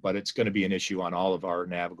 but it's going to be an issue on all of our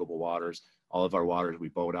navigable waters, all of our waters we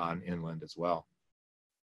boat on inland as well.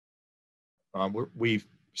 We've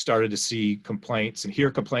started to see complaints and hear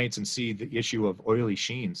complaints and see the issue of oily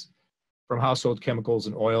sheens from household chemicals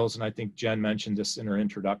and oils. And I think Jen mentioned this in her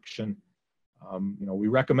introduction. You know, we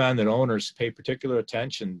recommend that owners pay particular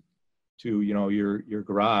attention to, you know, your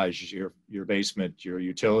garage, your basement, your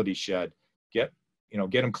utility shed. Get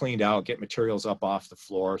them cleaned out, get materials up off the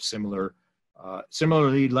floor.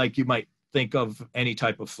 Similarly, like you might think of any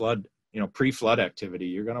type of flood, you know, pre-flood activity,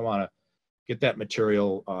 you're going to want to get that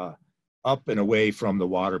material up and away from the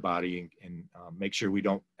water body and make sure we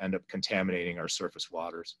don't end up contaminating our surface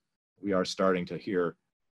waters. We are starting to hear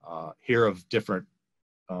of different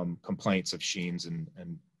complaints of sheens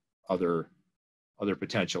and other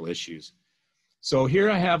potential issues. So here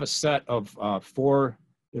I have a set of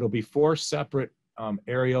it'll be four separate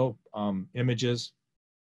aerial images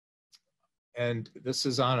And this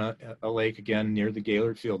is on a lake again near the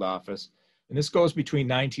Gaylord Field office. And this goes between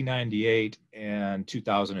 1998 and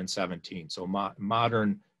 2017. So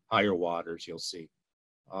modern higher waters, you'll see.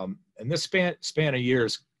 And this span of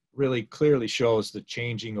years really clearly shows the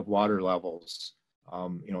changing of water levels.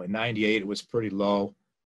 You know, in 98, it was pretty low.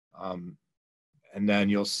 And then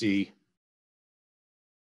you'll see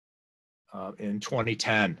in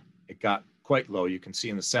 2010, it got quite low. You can see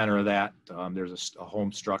in the center of that, there's a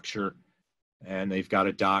home structure, and they've got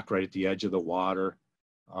a dock right at the edge of the water.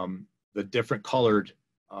 The different colored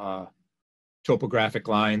topographic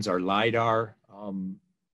lines are LIDAR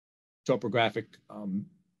topographic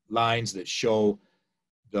lines that show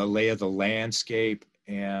the lay of the landscape,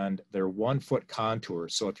 and they're 1 foot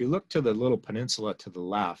contours. So if you look to the little peninsula to the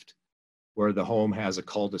left, where the home has a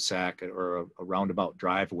cul-de-sac or a roundabout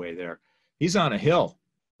driveway there, he's on a hill.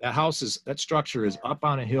 That structure is up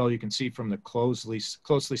on a hill. You can see from the closely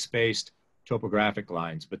spaced topographic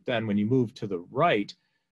lines. But then when you move to the right,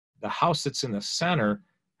 the house that's in the center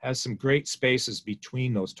has some great spaces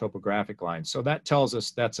between those topographic lines. So that tells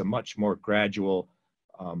us that's a much more gradual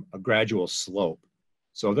slope.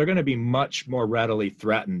 So they're going to be much more readily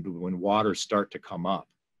threatened when waters start to come up.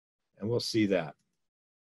 And we'll see that.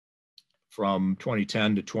 From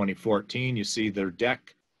 2010 to 2014, you see their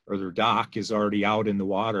deck or their dock is already out in the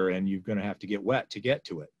water, and you're going to have to get wet to get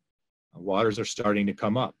to it. Waters are starting to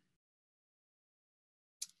come up.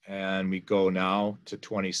 And we go now to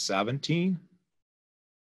 2017,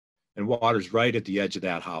 and water's right at the edge of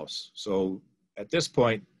that house. So at this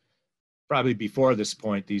point, probably before this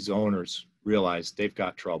point, these owners realize they've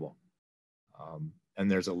got trouble. And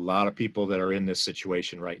there's a lot of people that are in this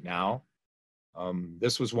situation right now.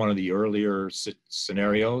 This was one of the earlier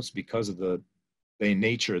scenarios because of the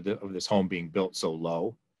nature of this home being built so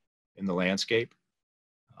low in the landscape.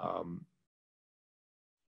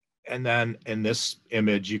 And then in this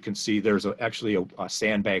image, you can see there's actually a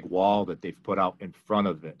sandbag wall that they've put out in front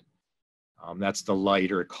of it. That's the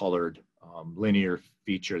lighter colored linear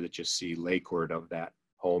feature that you see lakeward of that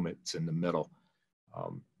home. It's in the middle.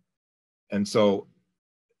 And so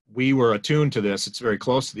we were attuned to this. It's very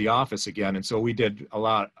close to the office again. And so we did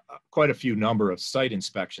quite a few number of site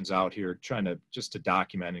inspections out here, trying to just to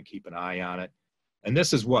document and keep an eye on it. And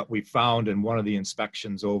this is what we found in one of the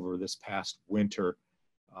inspections over this past winter.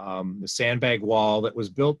 The sandbag wall that was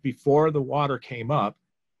built before the water came up.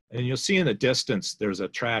 And you'll see in the distance, there's a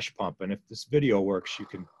trash pump. And if this video works, you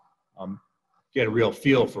can get a real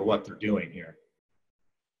feel for what they're doing here.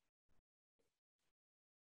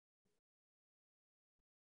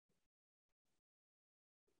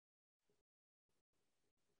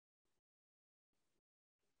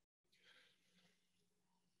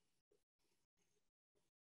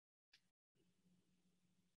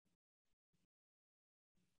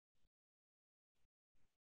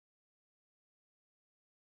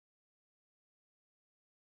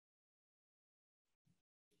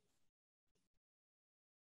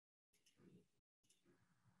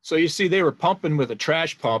 So you see they were pumping with a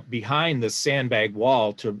trash pump behind the sandbag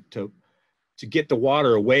wall to get the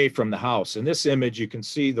water away from the house. In this image, you can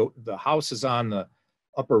see the house is on the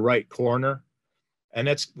upper right corner, and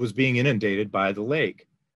it was being inundated by the lake.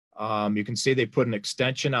 You can see they put an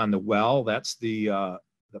extension on the well. That's the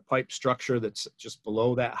pipe structure that's just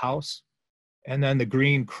below that house. And then the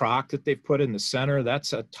green crock that they've put in the center,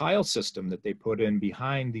 that's a tile system that they put in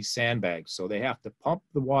behind these sandbags. So they have to pump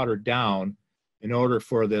the water down in order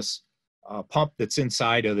for this pump that's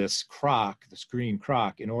inside of this crock, this green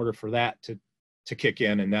crock, in order for that to kick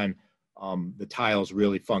in, and then the tiles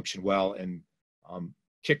really function well and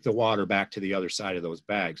kick the water back to the other side of those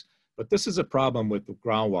bags. But this is a problem with the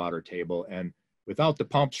groundwater table, and without the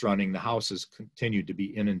pumps running, the houses continued to be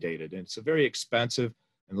inundated. And it's a very expensive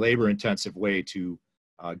and labor-intensive way to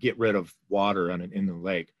get rid of water in the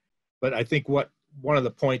lake. But I think one of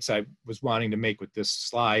the points I was wanting to make with this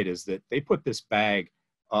slide is that they put this bag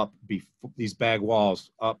up, these bag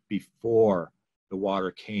walls up before the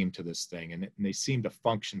water came to this thing, and they seem to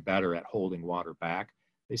function better at holding water back.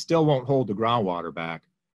 They still won't hold the groundwater back,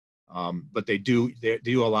 but they do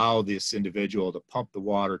allow this individual to pump the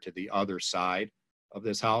water to the other side of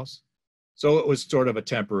this house. So it was sort of a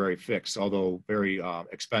temporary fix, although very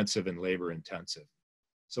expensive and labor intensive.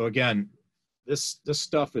 So again, this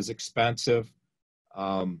stuff is expensive.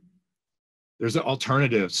 There's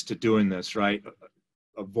alternatives to doing this, right?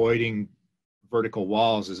 Avoiding vertical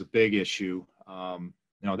walls is a big issue.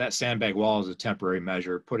 Now that sandbag wall is a temporary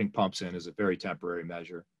measure. Putting pumps in is a very temporary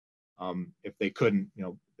measure. If they couldn't,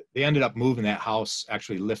 they ended up moving that house,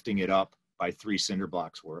 actually lifting it up by 3 cinder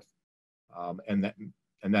blocks worth, and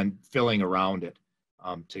then filling around it.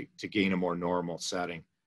 to gain a more normal setting.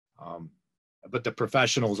 But the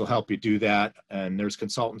professionals will help you do that, and there's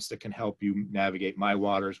consultants that can help you navigate my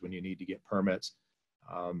waters when you need to get permits.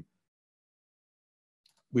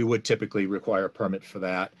 We would typically require a permit for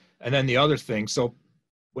that. And then the other thing, so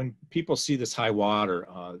when people see this high water,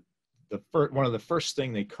 one of the first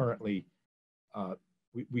thing they currently,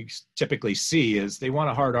 we typically see is they want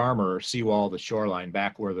to hard armor or seawall the shoreline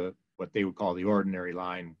back where what they would call the ordinary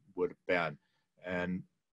line would have been. And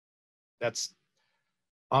that's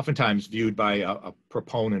oftentimes viewed by a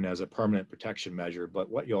proponent as a permanent protection measure, but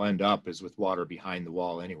what you'll end up is with water behind the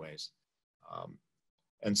wall anyways.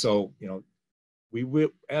 And so, you know,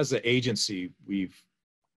 as an agency, we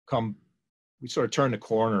sort of turn the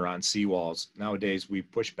corner on seawalls. Nowadays, we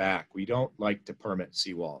push back. We don't like to permit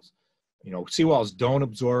seawalls. You know, seawalls don't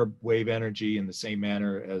absorb wave energy in the same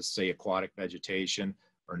manner as, say, aquatic vegetation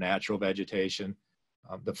or natural vegetation.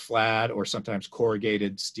 The flat or sometimes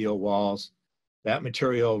corrugated steel walls, that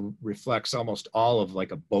material reflects almost all of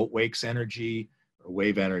like a boat wake's energy or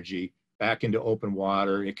wave energy back into open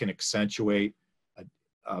water. It can accentuate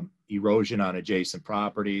erosion on adjacent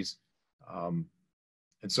properties. And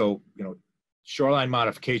so, you know, shoreline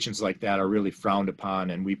modifications like that are really frowned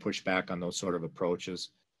upon, and we push back on those sort of approaches.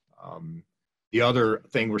 The other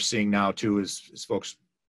thing we're seeing now too is folks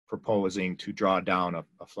proposing to draw down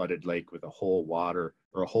a flooded lake with a whole water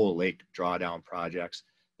or a whole lake drawdown projects.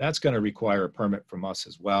 That's going to require a permit from us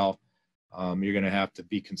as well. You're going to have to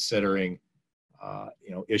be considering,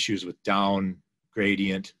 you know, issues with down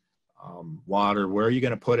gradient, water. Where are you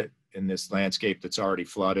going to put it in this landscape that's already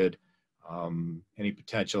flooded? Any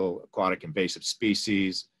potential aquatic invasive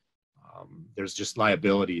species. There's just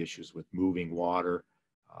liability issues with moving water.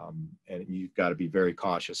 And you've got to be very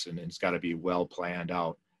cautious, and it's got to be well planned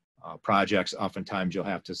out. Projects, oftentimes you'll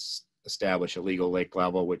have to establish a legal lake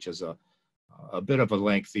level, which is a bit of a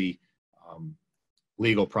lengthy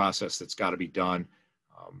legal process that's got to be done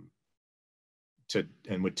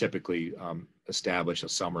and would typically establish a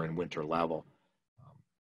summer and winter level.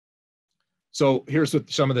 So here's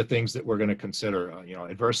some of the things that we're going to consider. You know,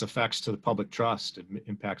 adverse effects to the public trust,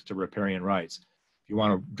 impacts to riparian rights. If you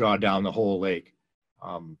want to draw down the whole lake,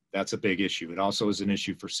 that's a big issue. It also is an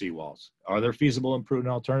issue for seawalls. Are there feasible and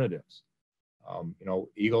prudent alternatives? You know,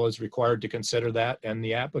 Eagle is required to consider that, and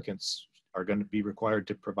the applicants are going to be required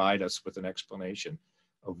to provide us with an explanation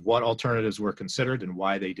of what alternatives were considered and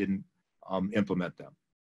why they didn't implement them.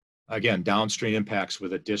 Again, downstream impacts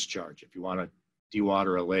with a discharge. If you want to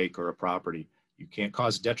dewater a lake or a property, you can't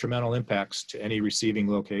cause detrimental impacts to any receiving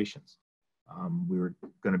locations. We were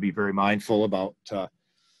going to be very mindful about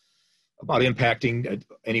impacting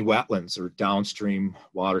any wetlands or downstream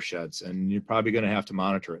watersheds, and you're probably going to have to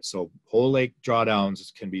monitor it. So whole lake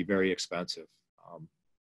drawdowns can be very expensive.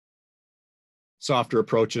 Softer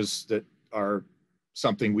approaches that are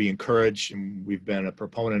something we encourage and we've been a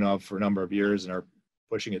proponent of for a number of years and are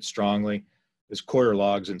pushing it strongly is quarter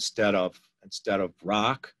logs instead of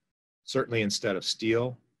rock, certainly instead of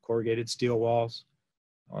steel, corrugated steel walls.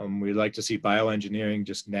 We'd like to see bioengineering,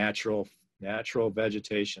 just natural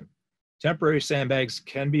vegetation. Temporary sandbags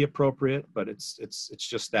can be appropriate, but it's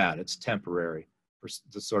just that, it's temporary for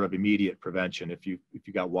the sort of immediate prevention if you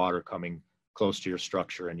got water coming close to your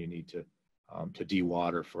structure and you need to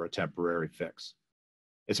dewater for a temporary fix.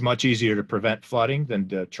 It's much easier to prevent flooding than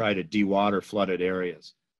to try to dewater flooded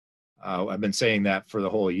areas. I've been saying that for the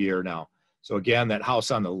whole year now. So again, that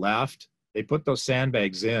house on the left, they put those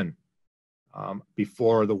sandbags in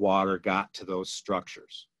before the water got to those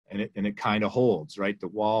structures, and it kind of holds, right? The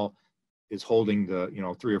wall is holding the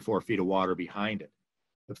 3 or 4 feet of water behind it.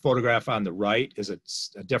 The photograph on the right is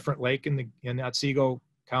a different lake in Otsego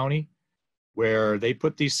County, where they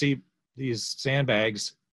put these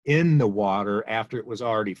sandbags in the water after it was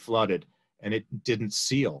already flooded, and it didn't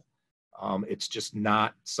seal. It's just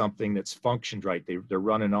not something that's functioned right. They're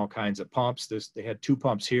running all kinds of pumps. They had 2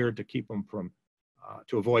 pumps here to keep them from,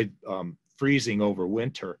 to avoid freezing over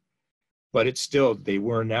winter. But it's still, they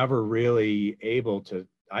were never really able to,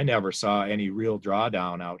 I never saw any real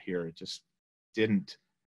drawdown out here. It just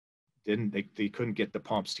they couldn't get the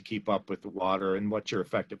pumps to keep up with the water. And what you're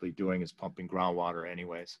effectively doing is pumping groundwater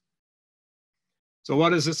anyways. So what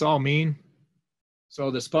does this all mean? So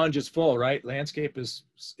the sponge is full, right? Landscape is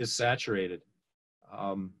saturated,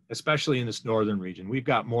 especially in this northern region. We've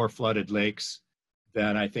got more flooded lakes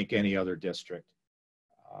than I think any other district.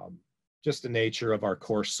 Just the nature of our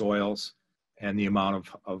coarse soils and the amount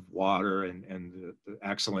of water and the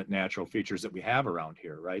excellent natural features that we have around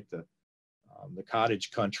here, right? The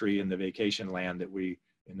cottage country and the vacation land that we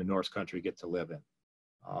in the North Country get to live in.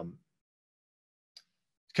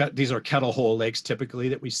 these are kettle hole lakes typically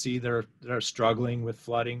that we see that are struggling with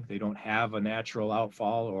flooding. They don't have a natural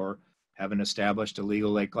outfall or haven't established a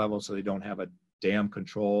legal lake level, so they don't have a dam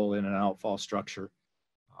control in an outfall structure.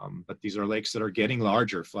 But these are lakes that are getting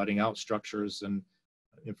larger, flooding out structures and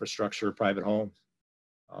infrastructure, private homes.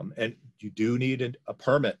 And you do need a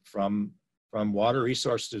permit from Water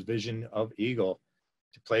Resource Division of Eagle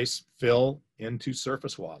to place fill into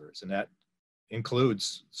surface waters, and that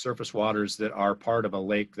includes surface waters that are part of a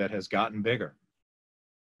lake that has gotten bigger.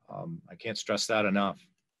 I can't stress that enough.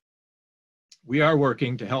 We are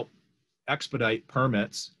working to help expedite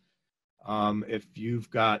permits. If you've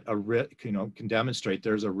got a risk, can demonstrate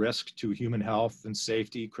there's a risk to human health and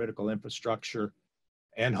safety, critical infrastructure,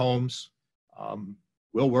 and homes,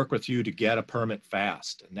 we'll work with you to get a permit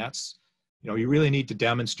fast. And that's, you really need to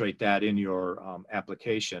demonstrate that in your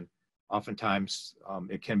application. Oftentimes,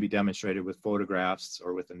 it can be demonstrated with photographs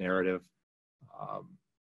or with a narrative.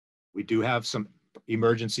 We do have some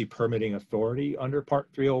emergency permitting authority under Part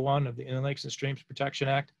 301 of the Inland Lakes and Streams Protection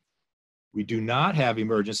Act. We do not have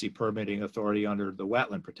emergency permitting authority under the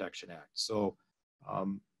Wetland Protection Act. So,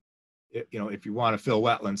 if you want to fill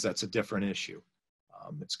wetlands, that's a different issue.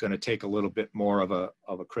 It's going to take a little bit more of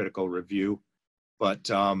a critical review. But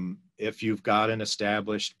if you've got an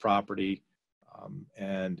established property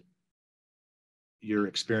and you're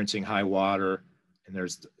experiencing high water and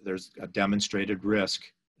there's a demonstrated risk,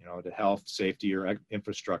 to health, safety, or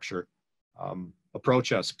infrastructure,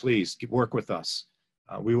 approach us, please. Work with us.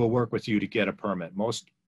 We will work with you to get a permit. Most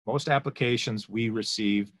applications we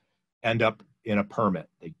receive end up in a permit.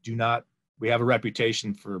 They do not. We have a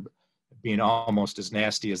reputation for being almost as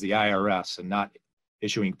nasty as the IRS and not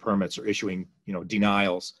issuing permits or issuing,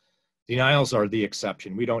 denials. Denials are the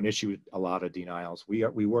exception. We don't issue a lot of denials.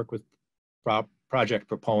 We work with project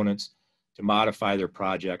proponents to modify their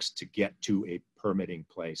projects to get to a permitting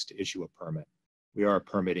place, to issue a permit. We are a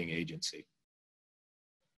permitting agency.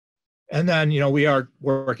 And then, we are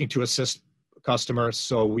working to assist customers.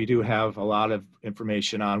 So we do have a lot of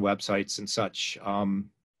information on websites and such.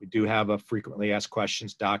 We do have a frequently asked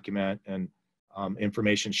questions document and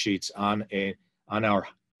information sheets on our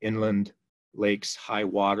Inland Lakes High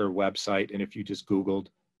Water website. And if you just Googled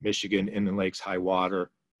Michigan Inland Lakes High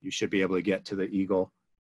Water, you should be able to get to the Eagle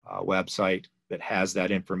website that has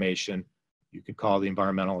that information. You can call the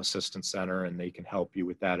Environmental Assistance Center and they can help you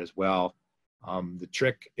with that as well. The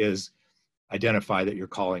trick is identify that you're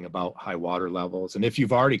calling about high water levels. And if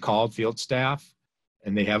you've already called field staff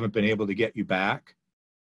and they haven't been able to get you back,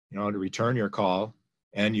 to return your call,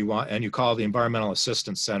 and you call the Environmental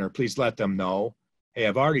Assistance Center, please let them know, hey,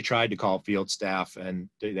 I've already tried to call field staff and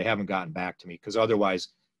they haven't gotten back to me, because otherwise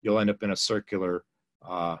you'll end up in a circular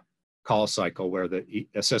call cycle where the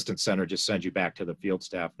Assistance Center just sends you back to the field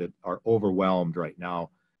staff that are overwhelmed right now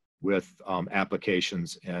with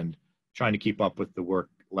applications, and trying to keep up with the work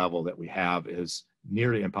level that we have is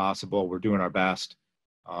nearly impossible. We're doing our best,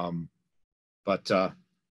 but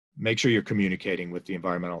make sure you're communicating with the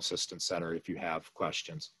Environmental Assistance Center if you have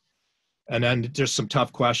questions. And then there's some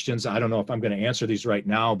tough questions. I don't know if I'm going to answer these right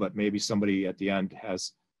now, but maybe somebody at the end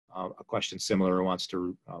has a question similar or wants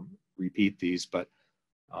to repeat these. But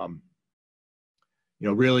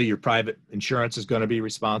really your private insurance is going to be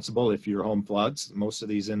responsible if your home floods. Most of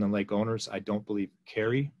these inland lake owners, I don't believe,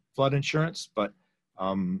 carry flood insurance, but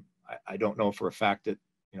I don't know for a fact that,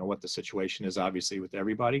 what the situation is, obviously, with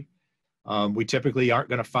everybody. We typically aren't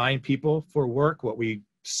going to find people for work. What we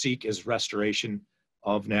seek is restoration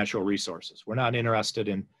of natural resources. We're not interested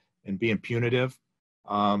in being punitive.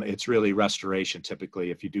 It's really restoration. Typically,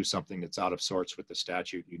 if you do something that's out of sorts with the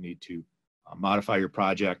statute, you need to modify your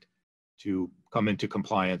project to come into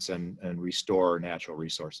compliance and restore natural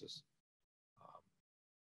resources.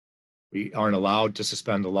 We aren't allowed to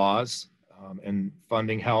suspend the laws, and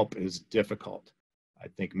funding help is difficult. I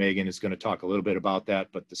think Megan is going to talk a little bit about that,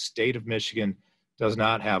 but the state of Michigan does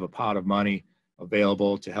not have a pot of money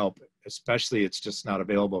available to help, especially it's just not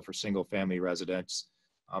available for single family residents.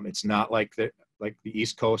 It's not like the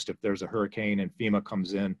East Coast, if there's a hurricane and FEMA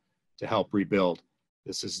comes in to help rebuild.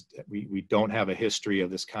 We don't have a history of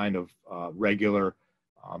this kind of regular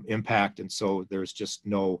impact, and so there's just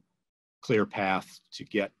no clear path to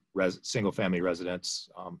get single family residents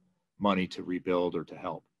money to rebuild or to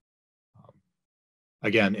help.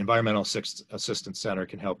 Again, Environmental Assistance Center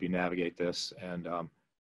can help you navigate this, and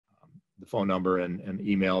the phone number and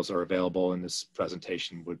emails are available, and this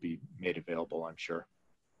presentation would be made available, I'm sure.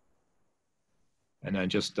 And then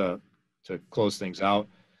just to close things out,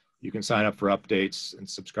 you can sign up for updates and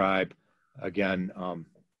subscribe. Again,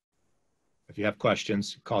 if you have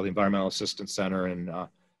questions, call the Environmental Assistance Center, and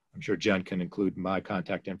I'm sure Jen can include my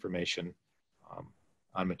contact information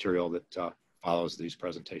on material that follows these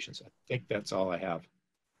presentations. I think that's all I have.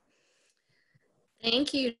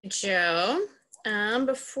 Thank you, Joe.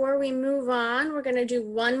 Before we move on, we're going to do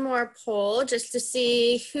one more poll just to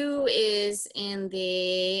see who is in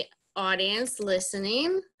the audience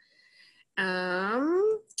listening.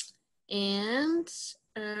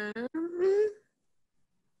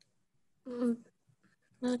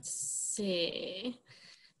 Let's see.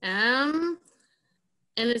 And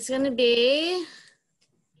it's going to be,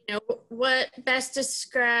 what best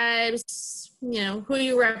describes, who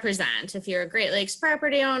you represent. If you're a Great Lakes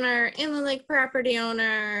property owner, inland lake property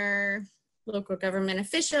owner, local government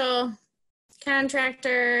official,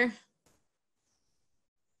 contractor.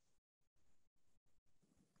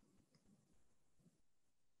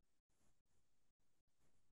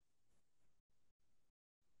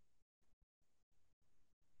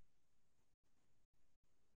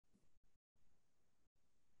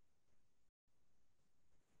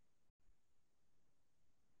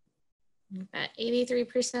 Got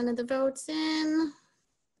 83% of the votes in.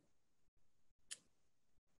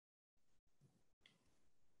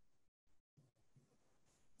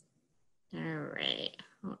 All right.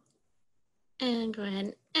 And go ahead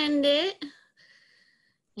and end it.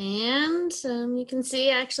 And you can see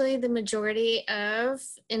actually the majority of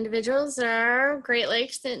individuals are Great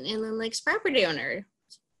Lakes and Inland Lakes property owner,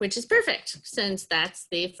 which is perfect since that's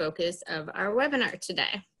the focus of our webinar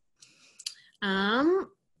today.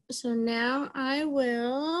 So now I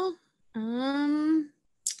will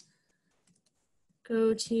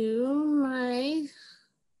go to my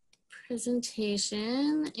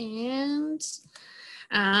presentation and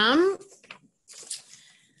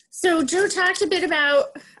so Joe talked a bit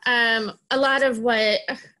about a lot of what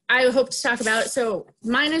I hope to talk about. So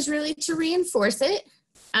mine is really to reinforce it,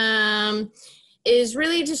 is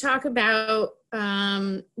really to talk about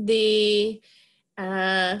the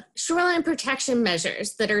shoreline protection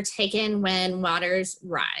measures that are taken when waters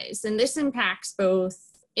rise. And this impacts both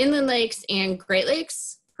inland lakes and Great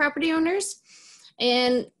Lakes property owners.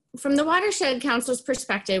 And from the Watershed Council's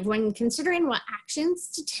perspective, when considering what actions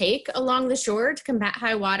to take along the shore to combat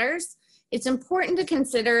high waters, it's important to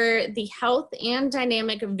consider the health and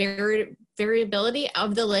dynamic variability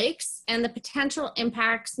of the lakes and the potential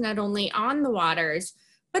impacts not only on the waters,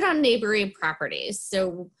 but on neighboring properties.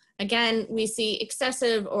 So again, we see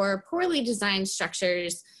excessive or poorly designed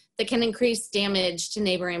structures that can increase damage to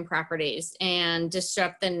neighboring properties and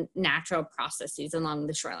disrupt the natural processes along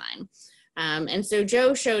the shoreline. And so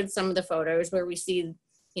Joe showed some of the photos where we see,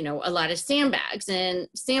 a lot of sandbags, and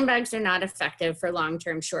sandbags are not effective for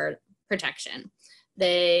long-term shore protection.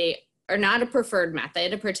 They are not a preferred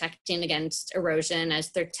method of protecting against erosion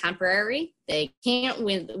as they're temporary. They can't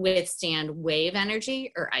withstand wave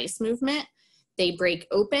energy or ice movement. They break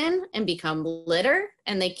open and become litter,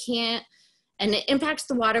 and it impacts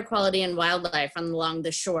the water quality and wildlife along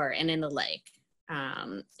the shore and in the lake.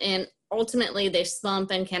 And ultimately they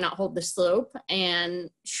slump and cannot hold the slope, and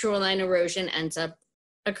shoreline erosion ends up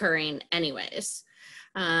occurring anyways.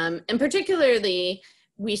 And particularly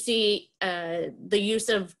we see the use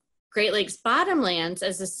of Great Lakes bottomlands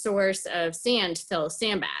as a source of sand to fill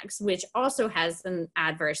sandbags, which also has an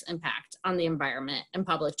adverse impact on the environment and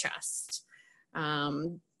public trust.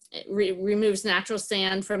 It removes natural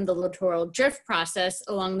sand from the littoral drift process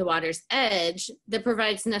along the water's edge that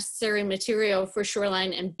provides necessary material for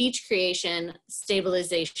shoreline and beach creation,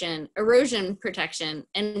 stabilization, erosion protection,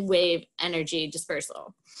 and wave energy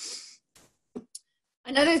dispersal.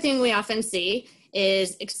 Another thing we often see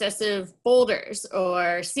is excessive boulders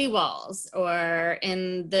or seawalls, or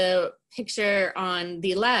in the picture on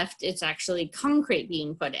the left, it's actually concrete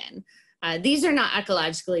being put in. These are not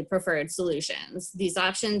ecologically preferred solutions. These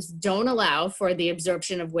options don't allow for the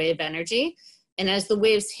absorption of wave energy. And as the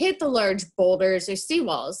waves hit the large boulders or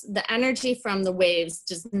seawalls, the energy from the waves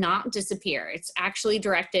does not disappear. It's actually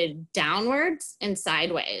directed downwards and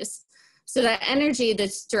sideways. So that energy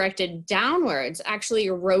that's directed downwards actually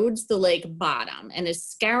erodes the lake bottom, and a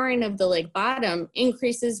scouring of the lake bottom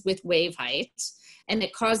increases with wave height, and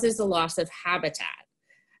it causes a loss of habitat.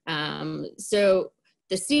 So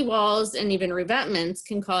the seawalls and even revetments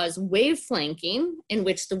can cause wave flanking, in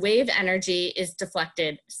which the wave energy is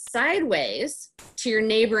deflected sideways to your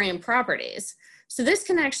neighboring properties. So this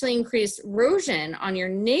can actually increase erosion on your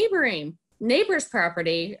neighbor's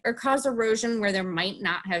property, or cause erosion where there might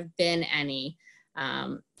not have been any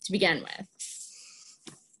to begin with.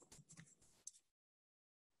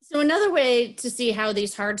 So another way to see how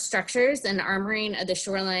these hard structures and armoring of the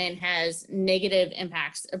shoreline has negative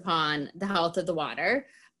impacts upon the health of the water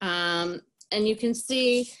And you can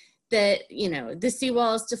see that, you know, the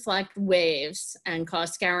seawalls deflect waves and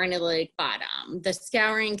cause scouring of the lake bottom. The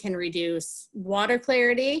scouring can reduce water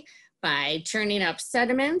clarity by churning up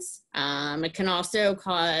sediments. It can also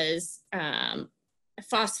cause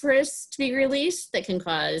phosphorus to be released that can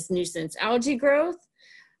cause nuisance algae growth.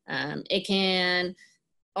 It can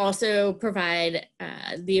also provide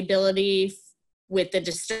the ability with the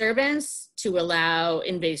disturbance to allow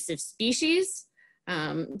invasive species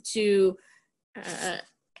to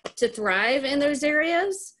thrive in those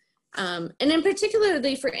areas. And in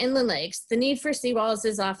particularly for inland lakes, the need for seawalls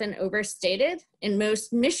is often overstated. In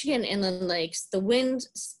most Michigan inland lakes, the wind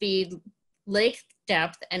speed, lake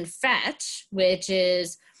depth, and fetch, which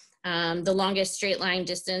is the longest straight line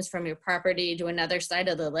distance from your property to another side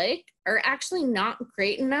of the lake, are actually not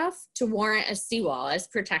great enough to warrant a seawall as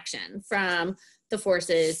protection from the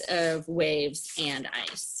forces of waves and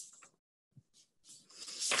ice.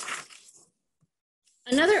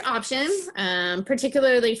 Another option,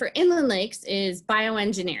 particularly for inland lakes, is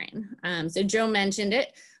bioengineering. So Joe mentioned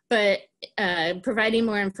it, but providing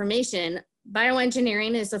more information,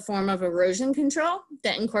 bioengineering is a form of erosion control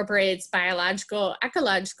that incorporates biological,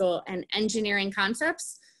 ecological, and engineering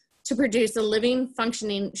concepts to produce a living,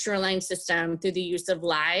 functioning shoreline system through the use of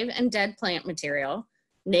live and dead plant material,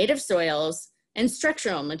 native soils, and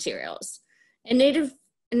structural materials. And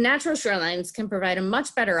natural shorelines can provide a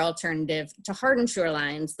much better alternative to hardened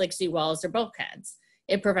shorelines like seawalls or bulkheads.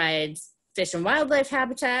 It provides fish and wildlife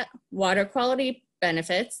habitat, water quality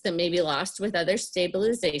benefits that may be lost with other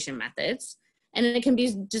stabilization methods, and it can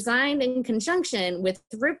be designed in conjunction with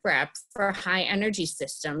riprap for high energy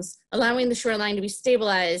systems, allowing the shoreline to be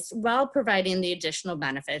stabilized while providing the additional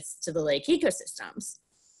benefits to the lake ecosystems.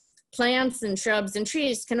 Plants and shrubs and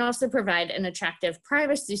trees can also provide an attractive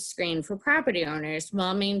privacy screen for property owners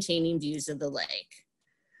while maintaining views of the lake.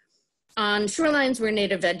 On shorelines where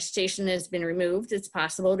native vegetation has been removed, it's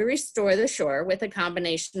possible to restore the shore with a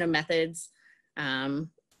combination of methods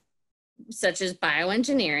such as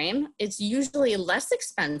bioengineering. It's usually less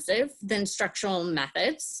expensive than structural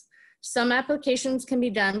methods. Some applications can be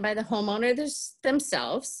done by the homeowners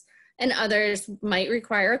themselves, and others might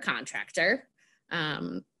require a contractor.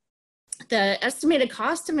 The estimated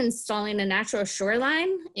cost of installing a natural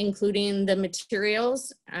shoreline, including the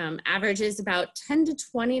materials, averages about $10 to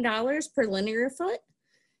 $20 per linear foot,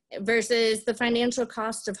 versus the financial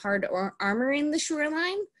cost of hard armoring the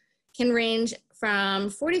shoreline can range from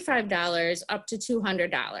 $45 up to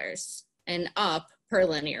 $200 and up per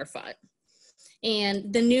linear foot.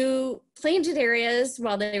 And the new planted areas,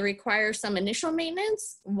 while they require some initial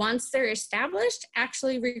maintenance, once they're established,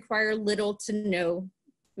 actually require little to no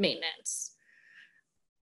maintenance.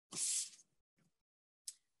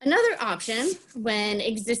 Another option when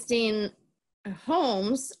existing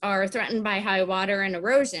homes are threatened by high water and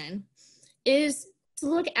erosion is to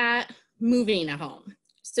look at moving a home.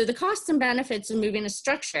 So the costs and benefits of moving a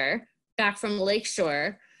structure back from the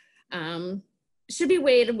lakeshore should be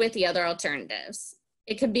weighed with the other alternatives.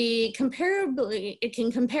 It can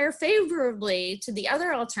compare favorably to the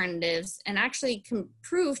other alternatives and actually can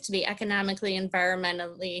prove to be economically,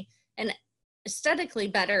 environmentally, and aesthetically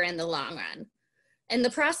better in the long run. And the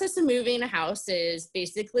process of moving a house is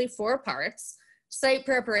basically 4 parts: site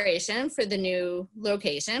preparation for the new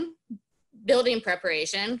location, building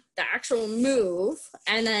preparation, the actual move,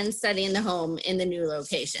 and then setting the home in the new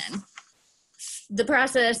location. The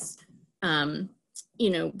process,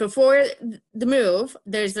 before the move,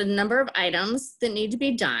 there's a number of items that need to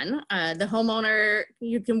be done. The homeowner,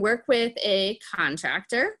 you can work with a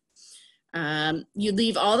contractor. You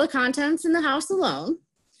leave all the contents in the house alone.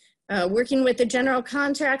 Working with the general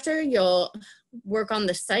contractor, you'll work on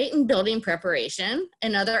the site and building preparation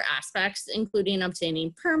and other aspects, including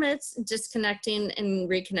obtaining permits, disconnecting and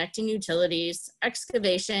reconnecting utilities,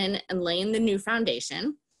 excavation, and laying the new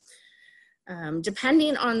foundation.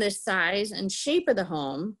 Depending on the size and shape of the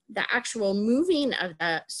home, the actual moving of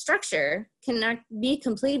the structure can be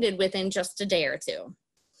completed within just a day or 2.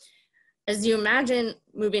 As you imagine,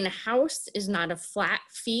 moving a house is not a flat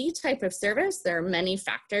fee type of service. There are many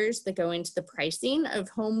factors that go into the pricing of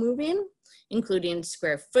home moving, including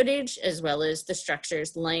square footage, as well as the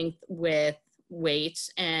structure's length, width, weight,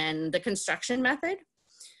 and the construction method.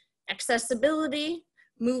 Accessibility,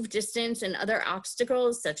 move distance, and other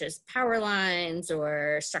obstacles such as power lines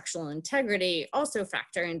or structural integrity also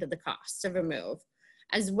factor into the cost of a move.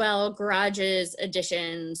 As well, garages,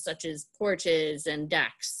 additions such as porches and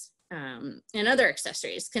decks and other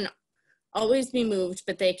accessories can always be moved,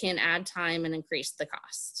 but they can add time and increase the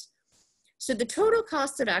cost. So the total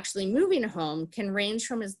cost of actually moving a home can range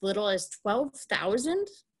from as little as $12,000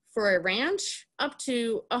 for a ranch, up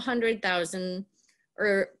to 100,000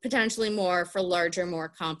 or potentially more for larger, more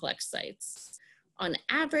complex sites. On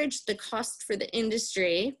average, the cost for the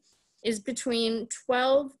industry is between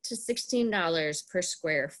 $12 to $16 per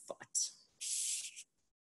square foot.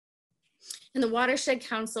 And the Watershed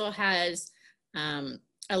Council has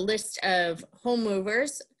a list of home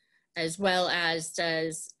movers, as well as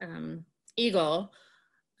does Eagle,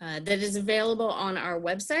 that is available on our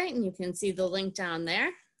website, and you can see the link down there,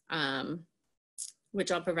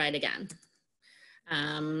 which I'll provide again.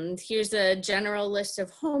 Here's a general list of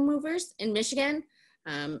home movers in Michigan.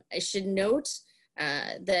 I should note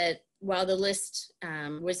that while the list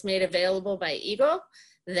was made available by Eagle,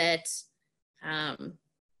 that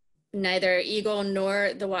neither Eagle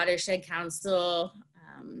nor the Watershed Council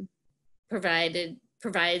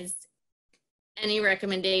provides any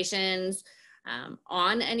recommendations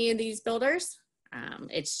on any of these builders.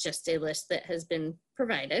 It's just a list that has been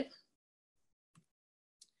provided.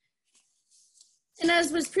 And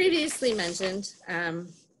as was previously mentioned,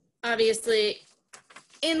 obviously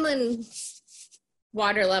inland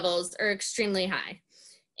water levels are extremely high,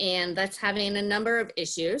 and that's having a number of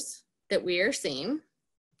issues that we are seeing.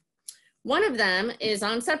 One of them is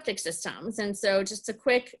on septic systems. And so just a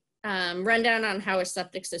quick rundown on how a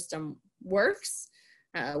septic system works.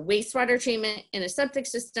 Wastewater treatment in a septic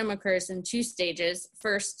system occurs in two stages.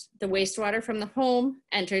 First, the wastewater from the home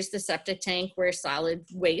enters the septic tank where solid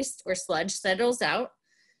waste or sludge settles out,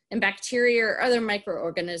 and bacteria or other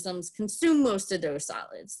microorganisms consume most of those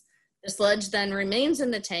solids. The sludge then remains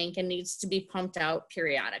in the tank and needs to be pumped out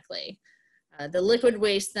periodically. The liquid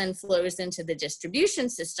waste then flows into the distribution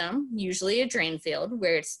system, usually a drain field,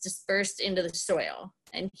 where it's dispersed into the soil.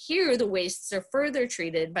 And here the wastes are further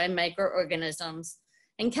treated by microorganisms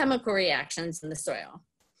and chemical reactions in the soil.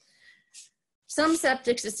 Some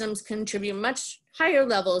septic systems contribute much higher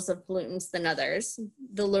levels of pollutants than others.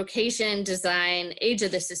 The location, design, age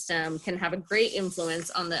of the system can have a great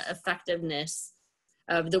influence on the effectiveness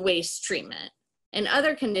of the waste treatment. And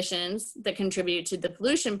other conditions that contribute to the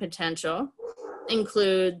pollution potential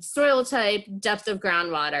include soil type, depth of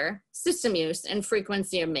groundwater, system use, and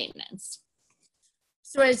frequency of maintenance.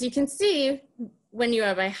 So as you can see, when you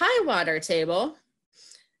have a high water table,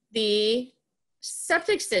 the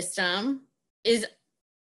septic system is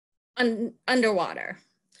underwater.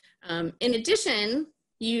 In addition,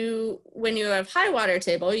 when you have high water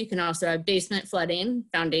table, you can also have basement flooding,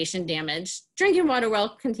 foundation damage, drinking water well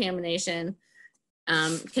contamination,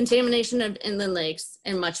 contamination of inland lakes,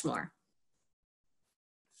 and much more.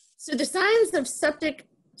 So the signs of septic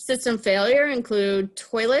system failure include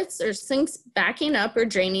toilets or sinks backing up or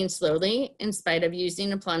draining slowly in spite of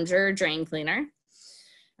using a plunger or drain cleaner.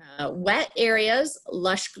 Wet areas,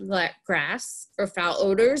 lush grass, or foul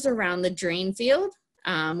odors around the drain field,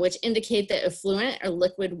 which indicate that effluent or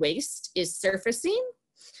liquid waste is surfacing.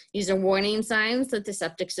 These are warning signs that the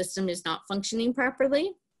septic system is not functioning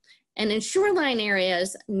properly. And in shoreline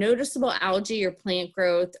areas, noticeable algae or plant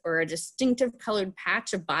growth or a distinctive colored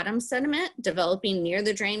patch of bottom sediment developing near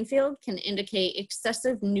the drain field can indicate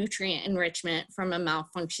excessive nutrient enrichment from a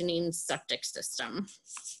malfunctioning septic system.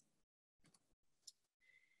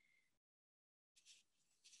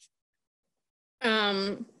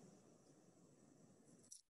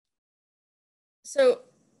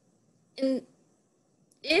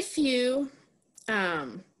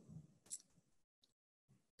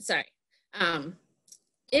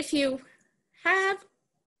 If you have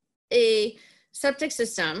a septic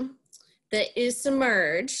system that is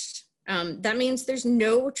submerged, that means there's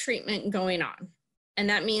no treatment going on. And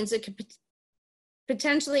that means it could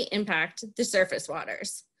potentially impact the surface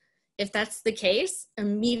waters. If that's the case,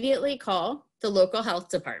 immediately call the local health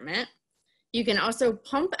department. You can also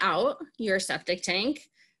pump out your septic tank,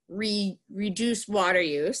 reduce water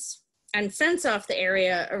use, and fence off the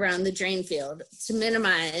area around the drain field to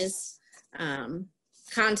minimize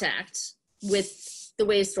contact with the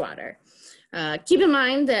wastewater. Keep in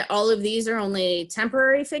mind that all of these are only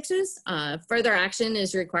temporary fixes. Further action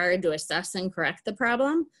is required to assess and correct the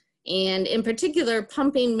problem. And in particular,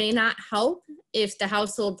 pumping may not help if the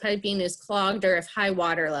household piping is clogged or if high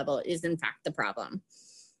water level is in fact the problem.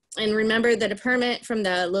 And remember that a permit from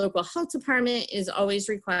the local health department is always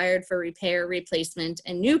required for repair, replacement,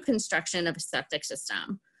 and new construction of a septic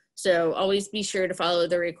system. So always be sure to follow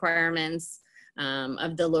the requirements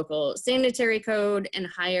of the local sanitary code and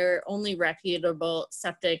hire only reputable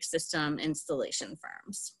septic system installation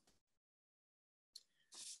firms.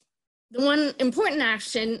 The one important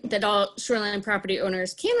action that all shoreline property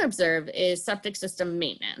owners can observe is septic system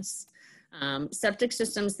maintenance. Septic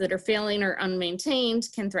systems that are failing or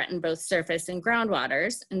unmaintained can threaten both surface and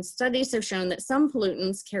groundwaters, and studies have shown that some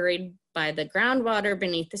pollutants carried by the groundwater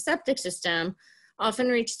beneath the septic system often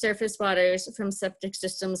reach surface waters from septic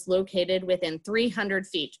systems located within 300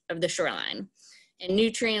 feet of the shoreline. And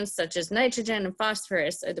nutrients such as nitrogen and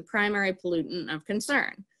phosphorus are the primary pollutant of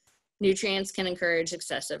concern. Nutrients can encourage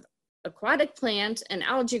excessive aquatic plant and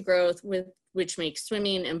algae growth, which makes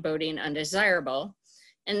swimming and boating undesirable.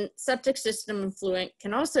 And septic system effluent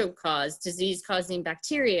can also cause disease-causing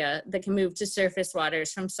bacteria that can move to surface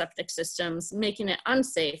waters from septic systems, making it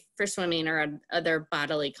unsafe for swimming or other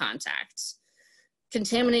bodily contacts.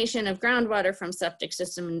 Contamination of groundwater from septic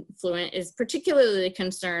system effluent is particularly a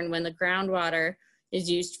concern when the groundwater is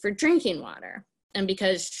used for drinking water. And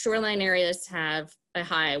because shoreline areas have a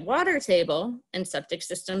high water table and septic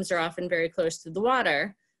systems are often very close to the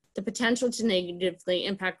water, the potential to negatively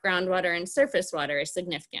impact groundwater and surface water is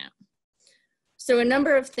significant. So a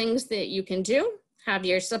number of things that you can do: have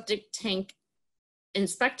your septic tank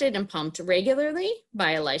inspected and pumped regularly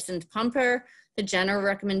by a licensed pumper. The general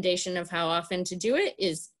recommendation of how often to do it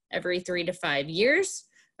is every 3 to 5 years.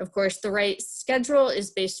 Of course, the right schedule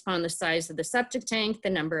is based upon the size of the septic tank, the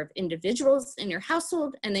number of individuals in your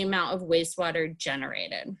household, and the amount of wastewater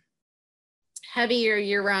generated. Heavier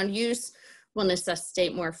year-round use will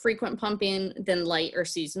necessitate more frequent pumping than light or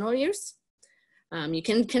seasonal use. You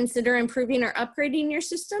can consider improving or upgrading your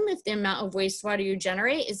system if the amount of wastewater you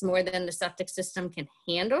generate is more than the septic system can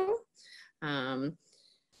handle.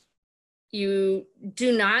 You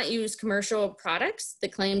do not use commercial products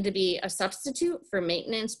that claim to be a substitute for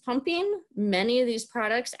maintenance pumping. Many of these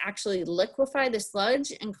products actually liquefy the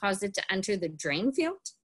sludge and cause it to enter the drain field.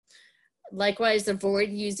 Likewise, avoid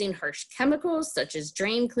using harsh chemicals such as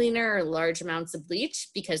drain cleaner or large amounts of bleach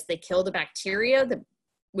because they kill the bacteria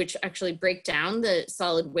which actually break down the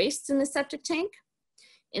solid waste in the septic tank.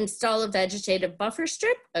 Install a vegetative buffer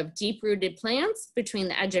strip of deep-rooted plants between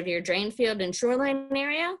the edge of your drain field and shoreline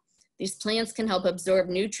area. These plants can help absorb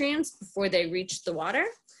nutrients before they reach the water.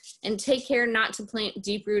 And take care not to plant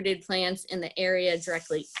deep-rooted plants in the area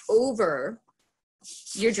directly over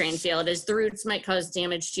your drain field, as the roots might cause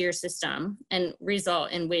damage to your system and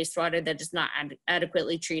result in wastewater that is not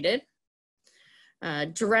adequately treated.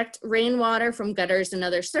 Direct rainwater from gutters and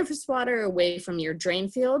other surface water away from your drain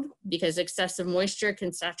field because excessive moisture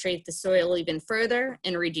can saturate the soil even further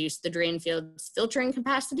and reduce the drain field's filtering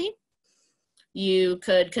capacity. You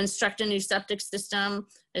could construct a new septic system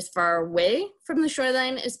as far away from the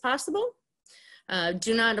shoreline as possible.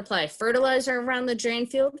 Do not apply fertilizer around the drain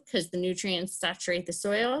field because the nutrients saturate the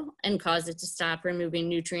soil and cause it to stop removing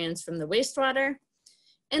nutrients from the wastewater.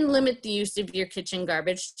 And limit the use of your kitchen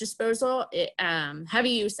garbage disposal. Heavy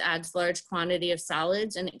use adds large quantity of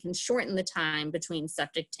solids and it can shorten the time between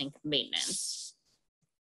septic tank maintenance.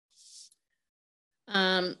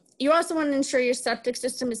 You also want to ensure your septic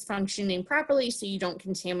system is functioning properly so you don't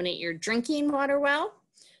contaminate your drinking water well.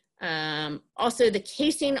 Also, the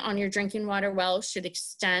casing on your drinking water well should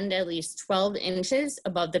extend at least 12 inches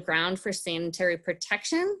above the ground for sanitary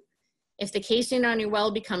protection. If the casing on your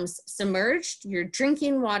well becomes submerged, your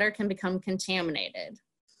drinking water can become contaminated.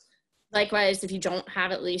 Likewise, if you don't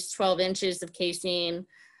have at least 12 inches of casing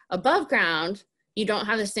above ground, you don't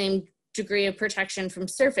have the same degree of protection from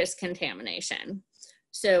surface contamination.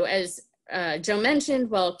 So as Joe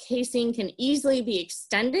mentioned, well casing can easily be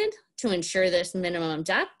extended to ensure this minimum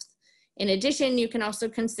depth. In addition, you can also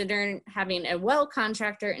consider having a well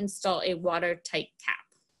contractor install a watertight cap.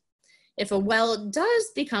 If a well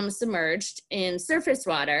does become submerged in surface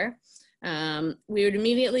water, we would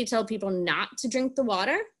immediately tell people not to drink the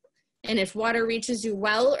water. And if water reaches your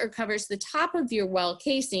well or covers the top of your well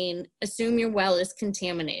casing, assume your well is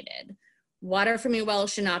contaminated. Water from your well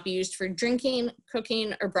should not be used for drinking,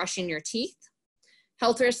 cooking, or brushing your teeth.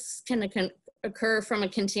 Health risks can occur from a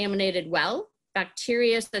contaminated well.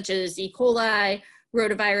 Bacteria such as E. coli,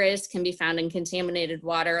 rotavirus can be found in contaminated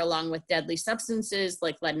water along with deadly substances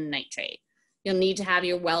like lead and nitrate. You'll need to have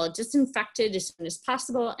your well disinfected as soon as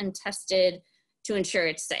possible and tested to ensure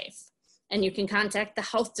it's safe. And you can contact the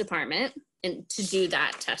health department to do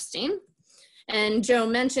that testing. And Joe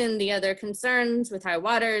mentioned the other concerns with high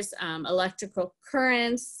waters, electrical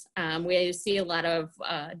currents. We see a lot of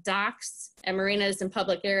docks and marinas in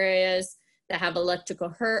public areas that have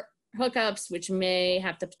electrical hookups, which may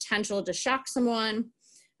have the potential to shock someone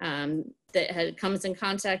that comes in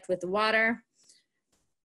contact with the water.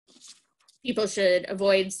 People should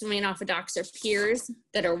avoid swimming off of docks or piers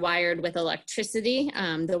that are wired with electricity.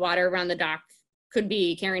 The water around the dock could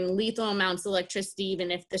be carrying lethal amounts of electricity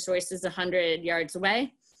even if the source is 100 yards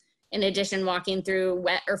away. In addition, walking through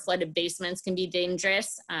wet or flooded basements can be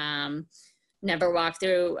dangerous. Never walk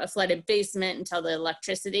through a flooded basement until the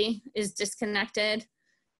electricity is disconnected.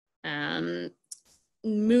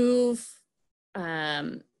 Move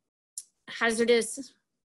hazardous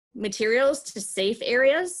materials to safe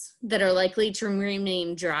areas that are likely to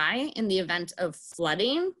remain dry in the event of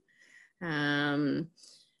flooding,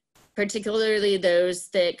 particularly those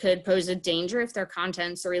that could pose a danger if their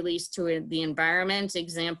contents are released to the environment.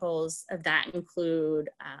 Examples of that include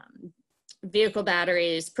vehicle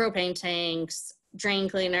batteries, propane tanks, drain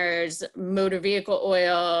cleaners, motor vehicle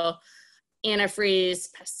oil, antifreeze,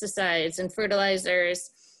 pesticides, and fertilizers.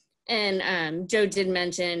 And Joe did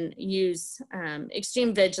mention use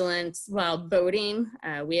extreme vigilance while boating.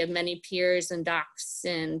 We have many piers and docks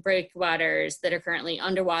and breakwaters that are currently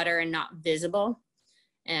underwater and not visible.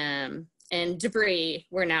 And debris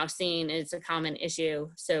we're now seeing is a common issue,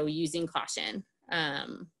 so using caution,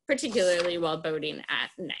 particularly while boating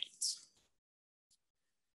at night.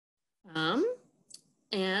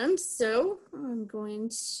 And so I'm going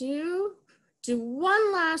to do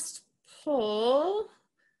one last poll.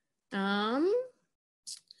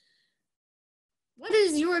 What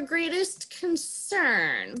is your greatest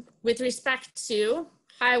concern with respect to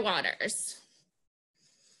high waters?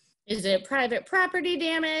 Is it private property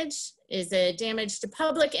damage? Is it damage to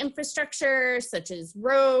public infrastructure such as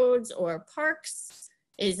roads or parks?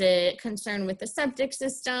 Is it concern with the septic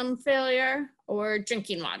system failure or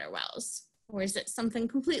drinking water wells? Or is it something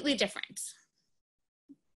completely different?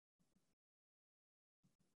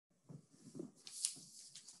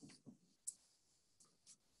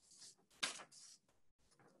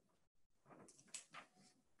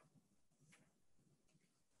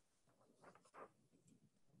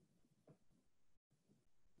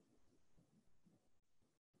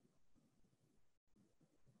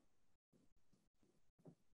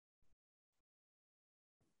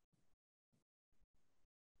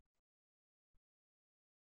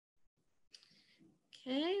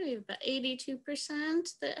 Okay, we have about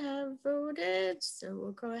 82% that have voted, so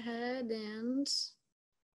we'll go ahead and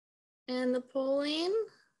end the polling.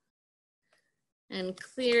 And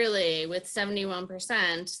clearly, with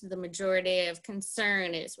 71%, the majority of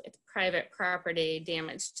concern is with private property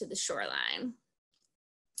damage to the shoreline.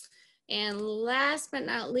 And last but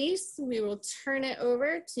not least, we will turn it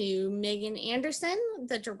over to Megan Anderson,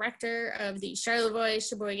 the Director of the Charlevoix,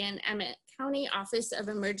 Sheboygan, Emmett County Office of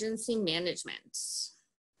Emergency Management.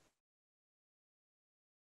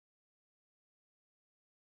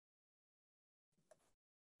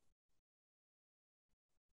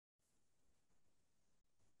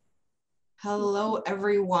 Hello,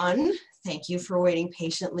 everyone. Thank you for waiting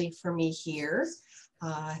patiently for me here.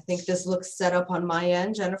 I think this looks set up on my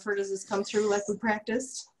end. Jennifer, does this come through like we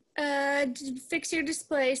practiced? Fix your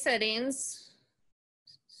display settings.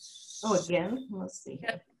 Oh, again, let's see.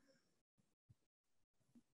 Yep.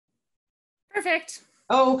 Perfect.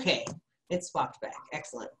 Okay, it swapped back.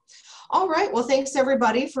 Excellent. All right, well, thanks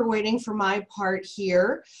everybody for waiting for my part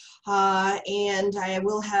here. And I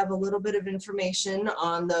will have a little bit of information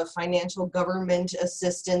on the financial government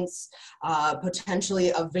assistance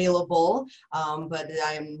potentially available, but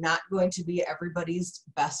I'm not going to be everybody's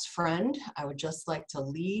best friend. I would just like to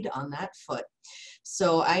lead on that foot.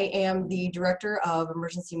 So I am the Director of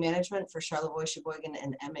Emergency Management for Charlevoix, Sheboygan,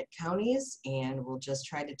 and Emmett counties, and we'll just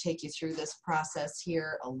try to take you through this process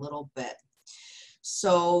here a little bit.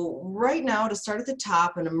 So right now, to start at the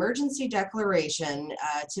top, an emergency declaration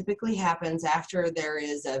typically happens after there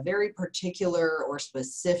is a very particular or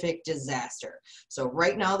specific disaster. So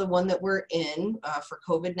right now, the one that we're in for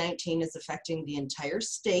COVID-19 is affecting the entire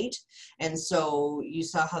state. And so you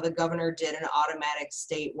saw how the governor did an automatic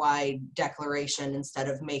statewide declaration instead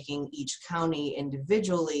of making each county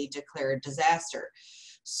individually declare a disaster.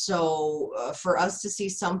 So for us to see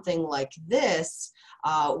something like this,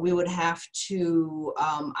 we would have to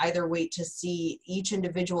either wait to see each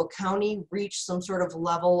individual county reach some sort of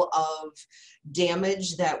level of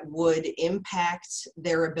damage that would impact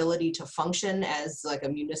their ability to function as like a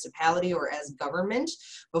municipality or as government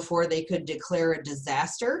before they could declare a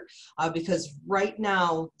disaster. Because right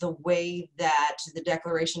now, the way that the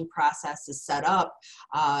declaration process is set up,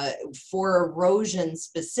 for erosion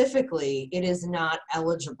specifically, it is not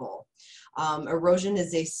eligible. Erosion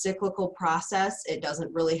is a cyclical process. It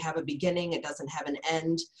doesn't really have a beginning. It doesn't have an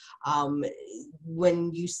end.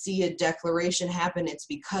 When you see a declaration happen, it's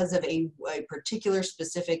because of a particular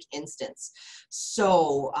specific instance.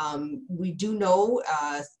 So we do know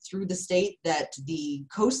through the state that the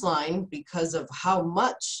coastline, because of how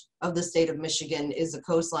much of the state of Michigan is a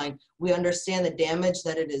coastline. We understand the damage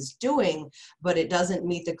that it is doing, but it doesn't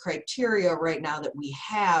meet the criteria right now that we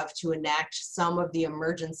have to enact some of the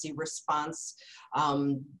emergency response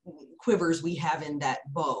quivers we have in that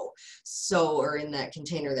bow, so, or in that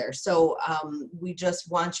container there. So we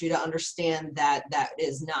just want you to understand that that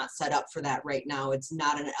is not set up for that right now. It's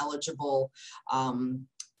not an eligible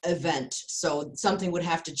event. So something would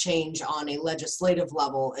have to change on a legislative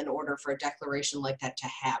level in order for a declaration like that to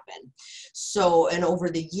happen. So, and over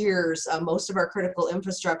the years, most of our critical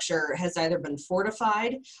infrastructure has either been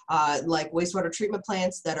fortified, like wastewater treatment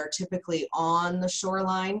plants that are typically on the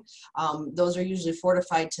shoreline. Those are usually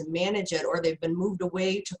fortified to manage it, or they've been moved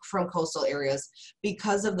away from coastal areas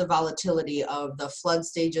because of the volatility of the flood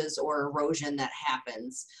stages or erosion that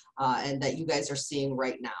happens. And that you guys are seeing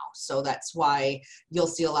right now. So that's why you'll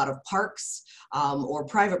see a lot of parks or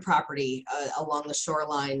private property along the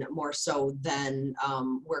shoreline more so than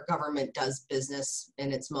where government does business,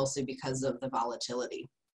 and it's mostly because of the volatility.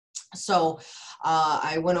 So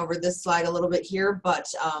I went over this slide a little bit here, but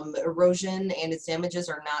erosion and its damages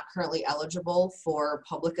are not currently eligible for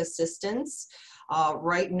public assistance.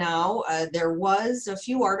 Right now, there was a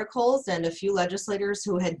few articles and a few legislators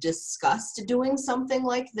who had discussed doing something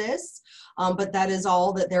like this, but that is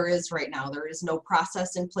all that there is right now. There is no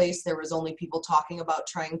process in place. There was only people talking about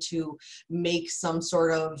trying to make some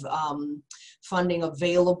sort of funding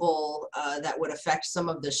available that would affect some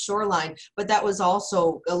of the shoreline, but that was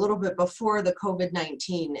also a little bit before the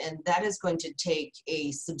COVID-19, and that is going to take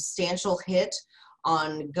a substantial hit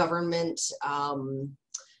on government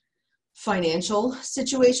financial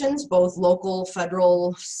situations, both local,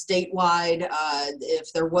 federal, statewide.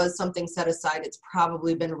 If there was something set aside, it's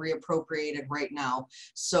probably been reappropriated right now.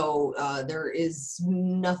 So there is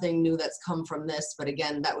nothing new that's come from this, but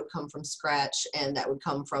again, that would come from scratch and that would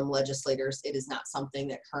come from legislators. It is not something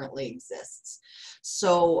that currently exists.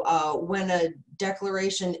 So when a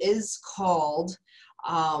declaration is called,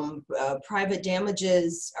 private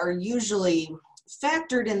damages are usually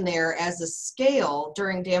factored in there as a scale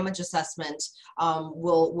during damage assessment.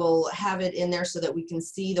 We'll have it in there so that we can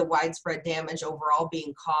see the widespread damage overall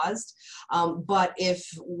being caused. But if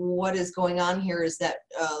what is going on here is that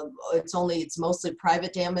it's mostly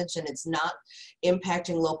private damage and it's not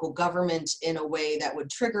impacting local government in a way that would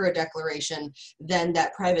trigger a declaration, then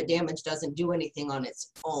that private damage doesn't do anything on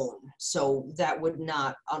its own. So that would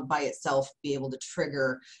not by itself be able to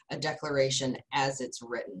trigger a declaration as it's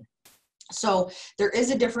written. So there is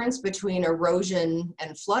a difference between erosion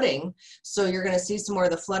and flooding. So you're going to see some more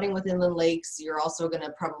of the flooding with inland lakes. You're also going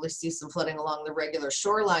to probably see some flooding along the regular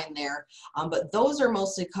shoreline there. But those are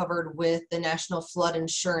mostly covered with the National Flood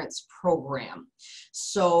Insurance Program.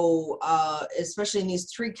 So especially in these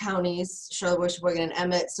three counties, Charlotte, Sheboygan, and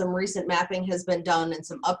Emmett, some recent mapping has been done and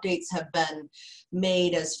some updates have been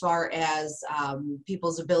made as far as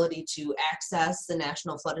people's ability to access the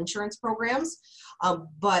National Flood Insurance Programs.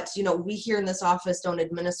 But, you know, we here in this office don't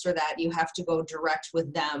administer that. You have to go direct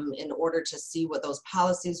with them in order to see what those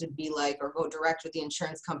policies would be like, or go direct with the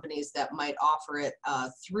insurance companies that might offer it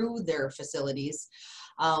through their facilities.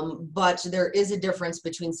 But there is a difference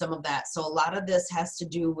between some of that. So a lot of this has to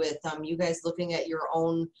do with you guys looking at your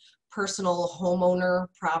own personal homeowner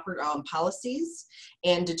proper policies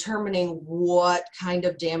and determining what kind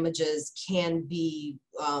of damages can be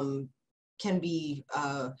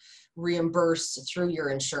reimbursed through your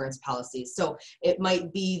insurance policies. So it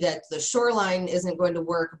might be that the shoreline isn't going to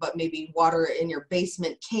work, but maybe water in your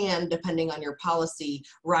basement can, depending on your policy.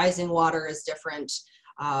 Rising water is different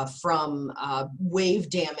from wave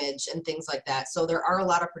damage and things like that. So there are a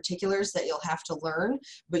lot of particulars that you'll have to learn,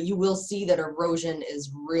 but you will see that erosion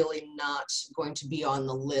is really not going to be on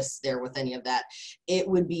the list there with any of that. It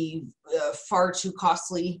would be far too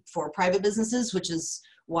costly for private businesses, which is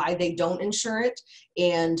why they don't insure it,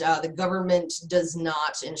 and the government does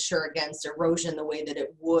not insure against erosion the way that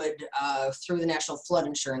it would through the National Flood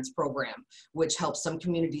Insurance Program, which helps some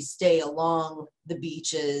communities stay along the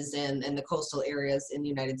beaches and the coastal areas in the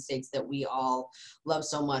United States that we all love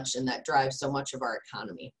so much and that drives so much of our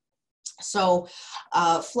economy. So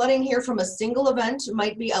flooding here from a single event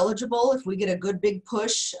might be eligible if we get a good big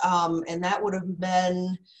push, and that would have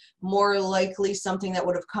been more likely something that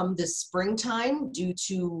would have come this springtime due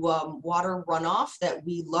to water runoff that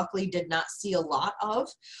we luckily did not see a lot of.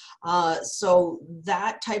 So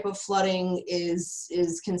that type of flooding is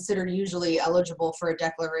considered usually eligible for a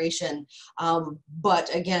declaration.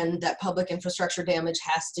 But again, that public infrastructure damage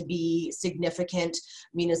has to be significant.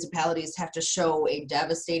 Municipalities have to show a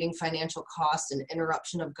devastating financial cost and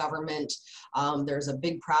interruption of government. There's a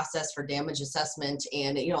big process for damage assessment,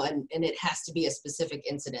 and and it has to be a specific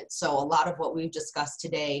incident. So a lot of what we've discussed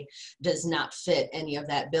today does not fit any of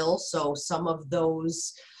that bill. So some of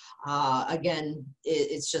those, again,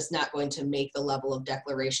 it's just not going to make the level of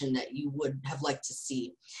declaration that you would have liked to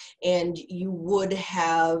see. And you would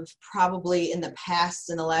have probably in the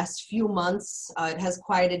past, in the last few months, it has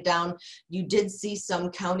quieted down. You did see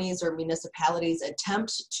some counties or municipalities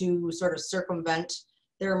attempt to sort of circumvent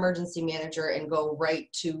their emergency manager and go right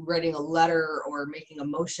to writing a letter or making a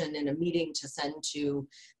motion in a meeting to send to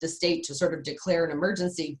the state to sort of declare an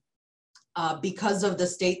emergency. Because of the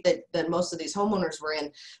state that most of these homeowners were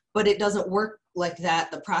in, but it doesn't work like that.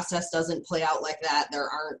 The process doesn't play out like that. There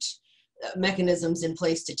aren't mechanisms in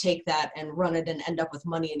place to take that and run it and end up with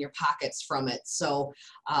money in your pockets from it. So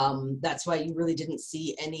that's why you really didn't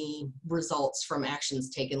see any results from actions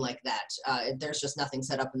taken like that. There's just nothing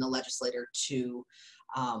set up in the legislature to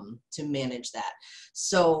manage that.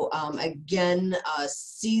 So again,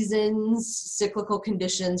 seasons, cyclical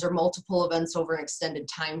conditions, or multiple events over an extended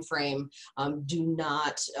time frame do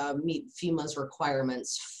not meet FEMA's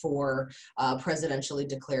requirements for presidentially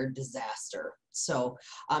declared disaster. So,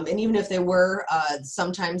 and even if they were,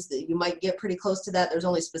 sometimes you might get pretty close to that. There's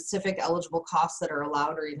only specific eligible costs that are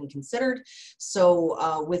allowed or even considered.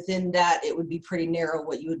 So within that, it would be pretty narrow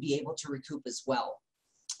what you would be able to recoup as well.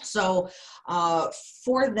 So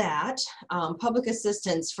for that, public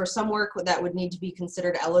assistance for some work that would need to be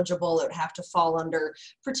considered eligible, it would have to fall under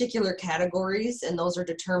particular categories, and those are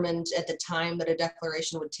determined at the time that a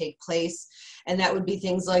declaration would take place. And that would be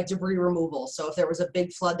things like debris removal. So if there was a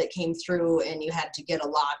big flood that came through and you had to get a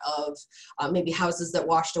lot of maybe houses that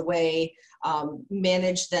washed away,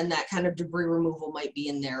 managed, then that kind of debris removal might be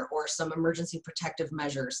in there, or some emergency protective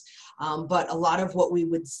measures. But a lot of what we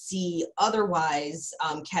would see otherwise,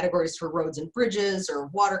 categories for roads and bridges or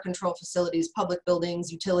water control facilities, public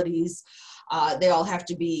buildings, utilities, they all have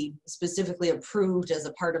to be specifically approved as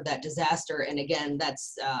a part of that disaster. And again,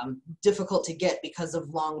 that's difficult to get because of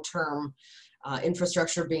long-term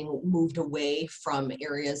infrastructure being moved away from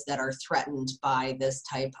areas that are threatened by this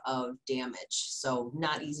type of damage. So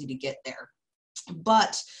not easy to get there.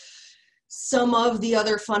 But some of the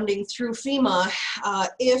other funding through FEMA,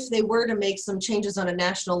 if they were to make some changes on a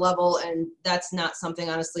national level, and that's not something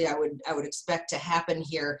honestly I would expect to happen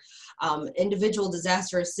here, individual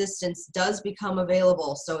disaster assistance does become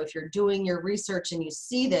available. So if you're doing your research and you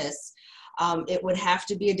see this, it would have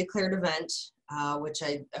to be a declared event. Which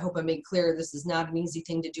I hope I made clear, this is not an easy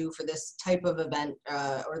thing to do for this type of event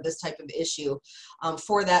or this type of issue.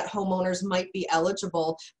 For that, homeowners might be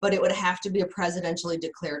eligible, but it would have to be a presidentially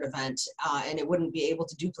declared event, and it wouldn't be able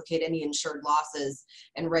to duplicate any insured losses.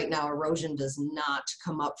 And right now, erosion does not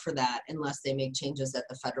come up for that unless they make changes at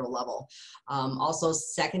the federal level. Also,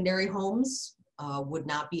 secondary homes would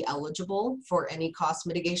not be eligible for any cost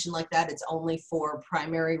mitigation like that. It's only for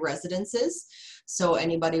primary residences. So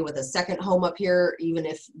anybody with a second home up here, even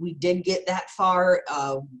if we did get that far,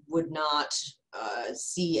 would not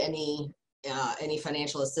see any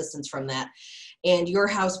financial assistance from that. And your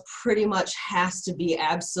house pretty much has to be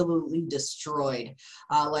absolutely destroyed.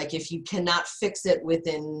 Like if you cannot fix it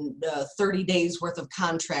within 30 days worth of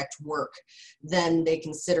contract work, then they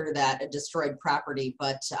consider that a destroyed property.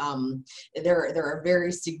 But there are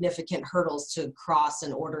very significant hurdles to cross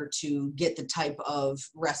in order to get the type of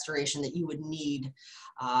restoration that you would need,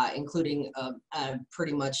 including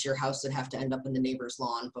pretty much your house would have to end up in the neighbor's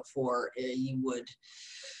lawn before you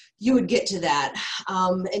would get to that.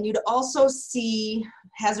 And you'd also see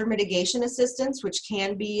hazard mitigation assistance, which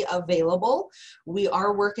can be available. We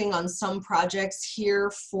are working on some projects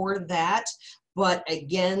here for that. But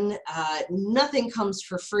again, nothing comes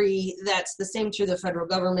for free. That's the same through the federal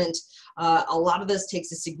government. A lot of this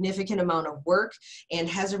takes a significant amount of work, and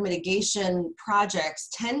hazard mitigation projects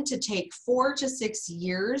tend to take 4 to 6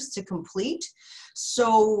 years to complete.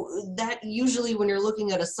 So that usually when you're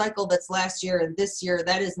looking at a cycle that's last year and this year,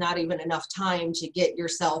 that is not even enough time to get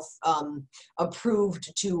yourself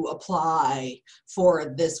approved to apply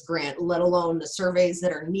for this grant, let alone the surveys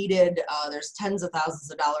that are needed. There's tens of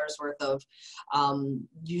thousands of dollars worth of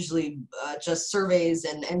usually just surveys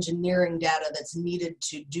and engineering data that's needed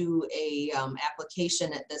to do a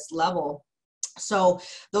application at this level. So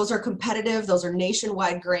those are competitive, those are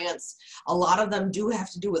nationwide grants. A lot of them do have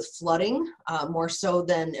to do with flooding, more so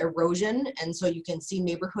than erosion. And so you can see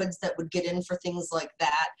neighborhoods that would get in for things like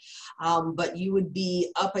that. But you would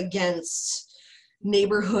be up against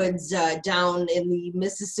neighborhoods down in the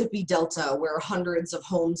Mississippi Delta where hundreds of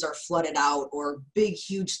homes are flooded out, or big,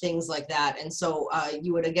 huge things like that. And so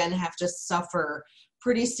you would again have to suffer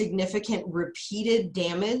pretty significant repeated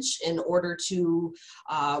damage in order to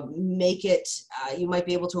make it, you might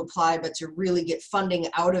be able to apply, but to really get funding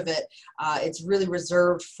out of it, it's really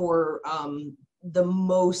reserved for the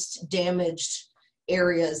most damaged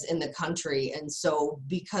areas in the country. And so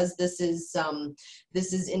because this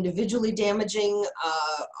is individually damaging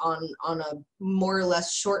on a more or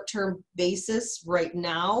less short-term basis right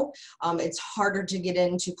now, it's harder to get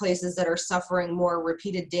into places that are suffering more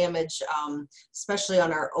repeated damage, especially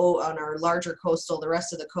on our larger coastal, the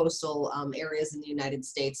rest of the coastal areas in the United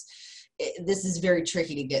States. This is very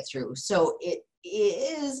tricky to get through. So it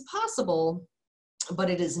is possible, but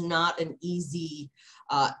it is not an easy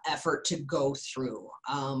effort to go through.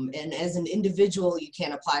 And as an individual, you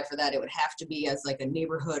can't apply for that. It would have to be as like a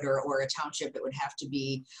neighborhood or a township. It would have to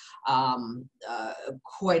be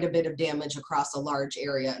quite a bit of damage across a large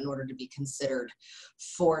area in order to be considered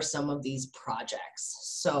for some of these projects.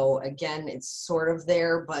 So again, it's sort of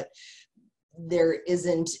there, but there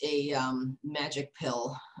isn't a magic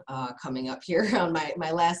pill coming up here on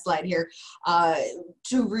my last slide here.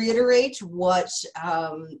 To reiterate what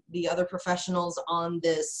the other professionals on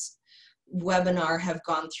this webinar have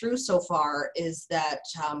gone through so far is that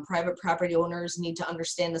private property owners need to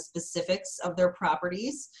understand the specifics of their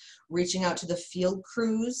properties, reaching out to the field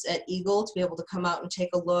crews at Eagle to be able to come out and take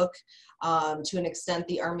a look. To an extent,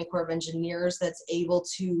 the Army Corps of Engineers that's able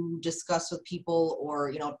to discuss with people,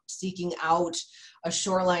 or seeking out a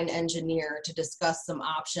shoreline engineer to discuss some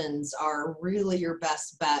options are really your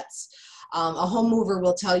best bets. A home mover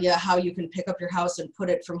will tell you how you can pick up your house and put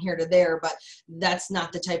it from here to there, but that's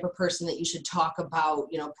not the type of person that you should talk about,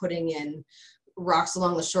 putting in rocks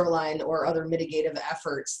along the shoreline or other mitigative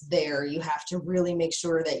efforts there. You have to really make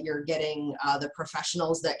sure that you're getting the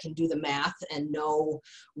professionals that can do the math and know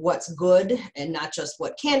what's good, and not just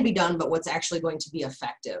what can be done, but what's actually going to be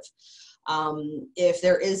effective. If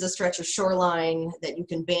there is a stretch of shoreline that you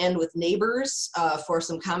can band with neighbors for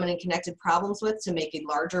some common and connected problems with to make a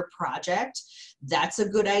larger project, that's a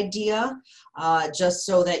good idea, just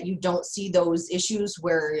so that you don't see those issues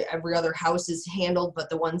where every other house is handled, but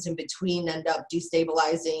the ones in between end up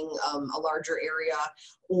destabilizing a larger area,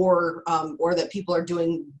 or that people are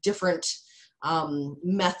doing different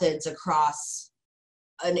methods across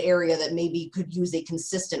an area that maybe could use a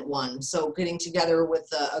consistent one. So getting together with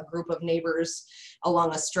a group of neighbors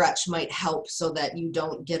along a stretch might help, so that you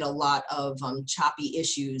don't get a lot of choppy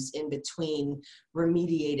issues in between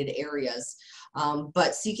remediated areas.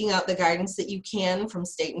 But seeking out the guidance that you can from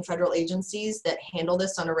state and federal agencies that handle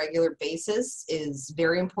this on a regular basis is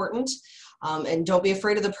very important. And don't be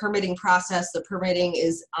afraid of the permitting process. The permitting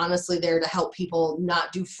is honestly there to help people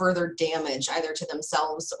not do further damage either to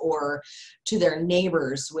themselves or to their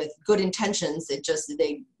neighbors with good intentions.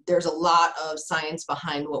 There's a lot of science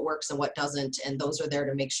behind what works and what doesn't, and those are there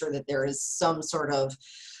to make sure that there is some sort of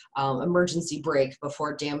emergency brake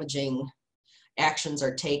before damaging actions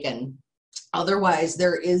are taken. Otherwise,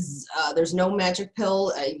 there's no magic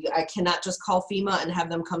pill. I cannot just call FEMA and have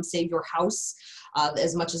them come save your house.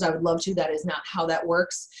 As much as I would love to, that is not how that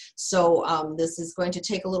works. So this is going to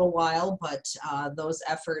take a little while, but those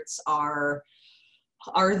efforts are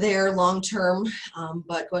there long term.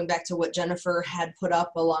 But going back to what Jennifer had put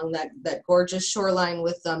up along that gorgeous shoreline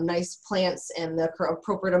with nice plants and the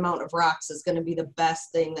appropriate amount of rocks is going to be the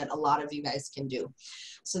best thing that a lot of you guys can do.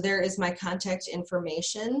 So there is my contact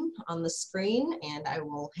information on the screen, and I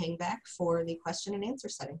will hang back for the question and answer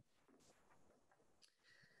setting.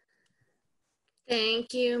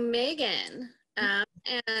 Thank you, Megan.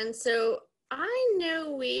 And so I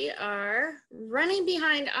know we are running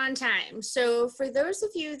behind on time. So for those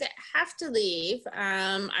of you that have to leave,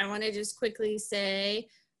 I want to just quickly say,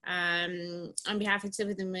 on behalf of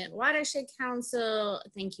the Mitt Watershed Council,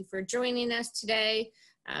 thank you for joining us today.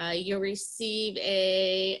 You'll receive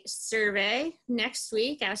a survey next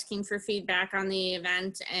week asking for feedback on the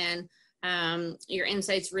event, and your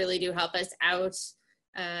insights really do help us out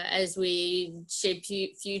as we shape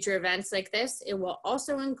future events like this. It will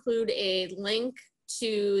also include a link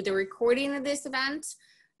to the recording of this event,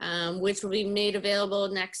 which will be made available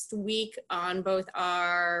next week on both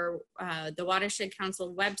our the Watershed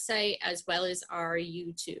Council website as well as our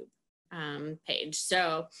YouTube page.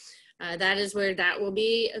 So that is where that will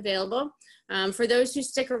be available. For those who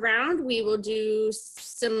stick around, we will do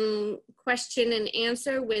some question and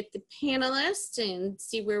answer with the panelists and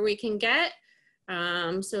see where we can get.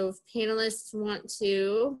 So if panelists want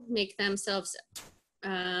to make themselves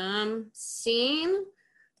seen,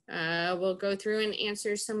 we'll go through and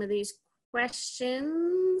answer some of these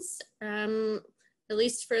questions, at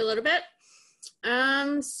least for a little bit.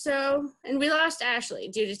 And we lost Ashley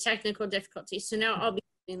due to technical difficulties. So now I'll be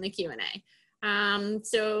in the Q&A.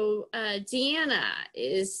 Deanna,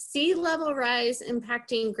 is sea level rise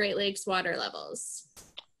impacting Great Lakes water levels?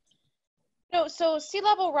 No, so sea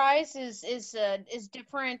level rise is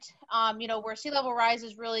different. Where sea level rise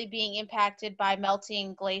is really being impacted by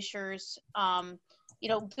melting glaciers.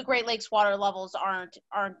 The Great Lakes water levels are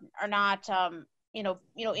not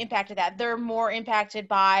impacted that. They're more impacted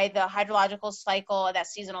by the hydrological cycle, that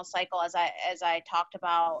seasonal cycle, as I talked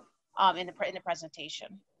about in the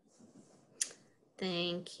presentation.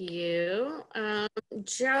 Thank you.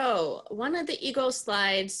 Joe, one of the Eagle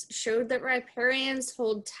slides showed that riparians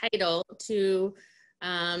hold title to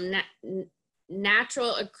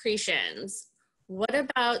natural accretions. What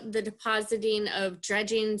about the depositing of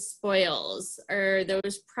dredging spoils? Are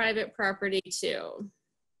those private property too?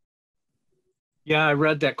 Yeah, I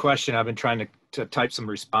read that question. I've been trying to type some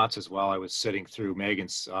responses while I was sitting through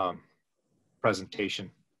Megan's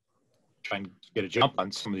presentation, trying to get a jump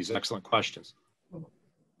on some of these excellent questions.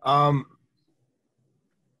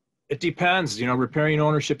 It depends, riparian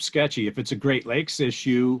ownership sketchy. If it's a Great Lakes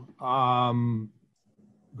issue,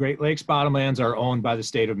 Great Lakes bottomlands are owned by the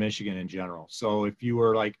state of Michigan in general. So if you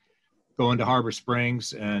were like going to Harbor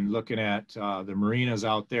Springs and looking at the marinas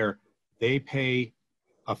out there, they pay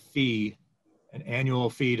a fee, an annual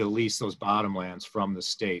fee to lease those bottomlands from the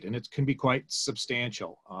state. And it can be quite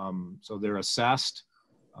substantial. So they're assessed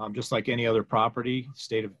just like any other property.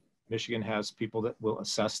 State of Michigan has people that will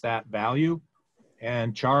assess that value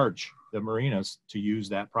and charge the marinas to use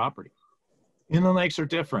that property. Inland lakes are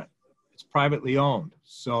different. It's privately owned.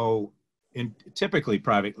 So typically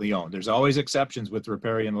privately owned. There's always exceptions with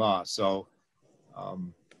riparian law. So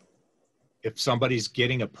if somebody's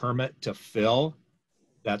getting a permit to fill,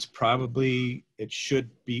 that's probably, it should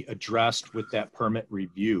be addressed with that permit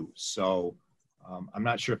review. So I'm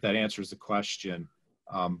not sure if that answers the question.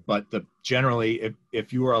 But generally,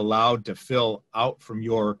 if you are allowed to fill out from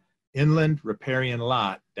your inland riparian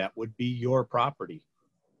lot, that would be your property.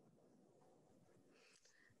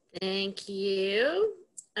 Thank you.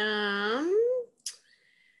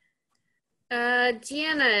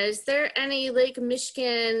 Deanna, is there any Lake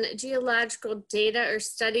Michigan geological data or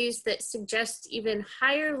studies that suggest even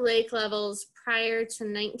higher lake levels prior to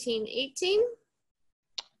 1918?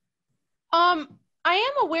 I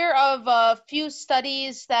am aware of a few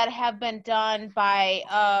studies that have been done by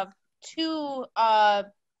two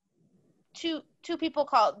people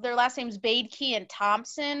called, their last name's Badke and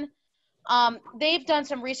Thompson. They've done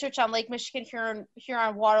some research on Lake Michigan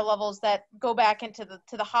Huron water levels that go back into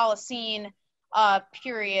the Holocene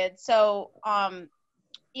period. So I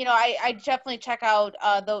definitely check out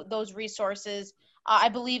those resources. I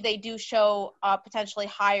believe they do show potentially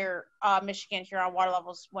higher Michigan Huron water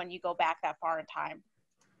levels when you go back that far in time.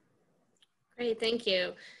 Great, thank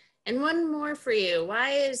you. And one more for you.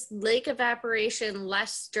 Why is lake evaporation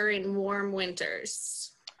less during warm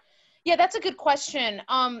winters? Yeah, that's a good question.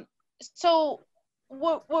 So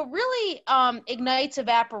what really ignites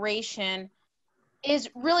evaporation is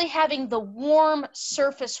really having the warm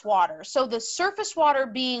surface water. So the surface water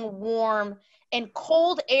being warm and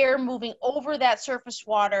cold air moving over that surface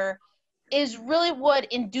water is really what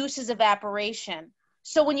induces evaporation.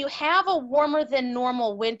 So when you have a warmer than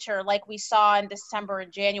normal winter, like we saw in December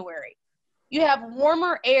and January, you have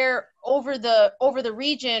warmer air over the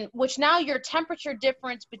region, which now your temperature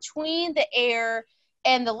difference between the air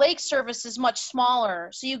and the lake surface is much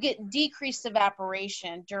smaller. So you get decreased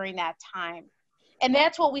evaporation during that time. And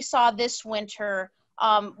that's what we saw this winter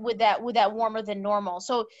with that warmer than normal.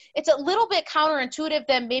 So it's a little bit counterintuitive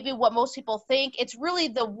than maybe what most people think. It's really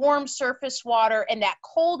the warm surface water and that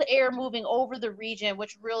cold air moving over the region,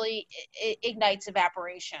 which really ignites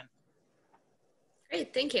evaporation.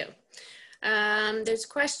 Great, thank you. There's a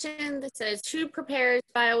question that says, who prepares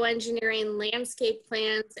bioengineering landscape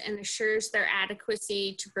plans and assures their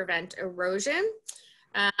adequacy to prevent erosion?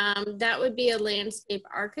 That would be a landscape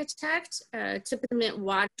architect. Typically, the Mitt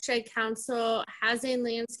Watershed Council has a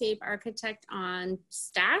landscape architect on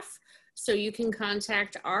staff, so you can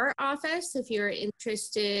contact our office if you're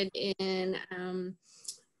interested in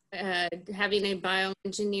having a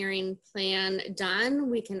bioengineering plan done.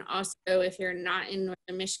 We can also, if you're not in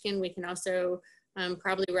Northern Michigan, we can also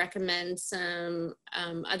probably recommend some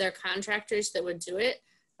other contractors that would do it.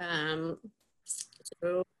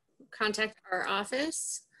 So contact our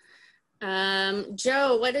office.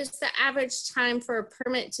 Joe, what is the average time for a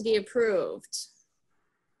permit to be approved?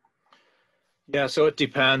 Yeah, so it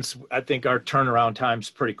depends. I think our turnaround time's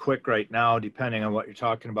pretty quick right now, depending on what you're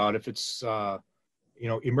talking about. If it's you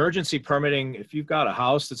know, emergency permitting, if you've got a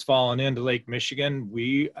house that's fallen into Lake Michigan,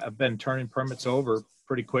 we have been turning permits over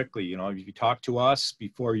pretty quickly. You know, if you talk to us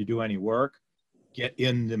before you do any work, get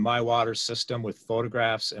in the My Water system with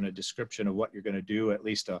photographs and a description of what you're going to do, at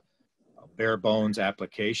least a bare bones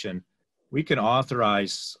application, we can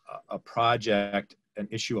authorize a project and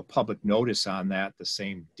issue a public notice on that the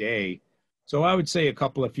same day. So I would say a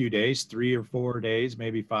couple of few days, 3 or 4 days,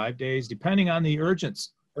 maybe 5 days, depending on the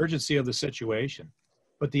urgency of the situation.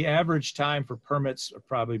 But the average time for permits are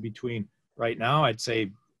probably between, right now, I'd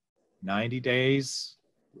say 90 days.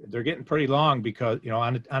 They're getting pretty long because, you know,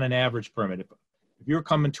 on an average permit, if you're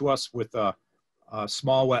coming to us with a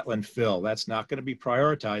small wetland fill, that's not going to be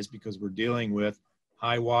prioritized because we're dealing with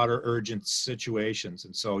high water urgent situations.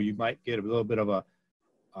 And so you might get a little bit of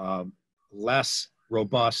a less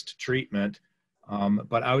robust treatment,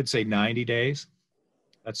 but I would say 90 days.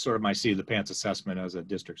 That's sort of my seat of the pants assessment as a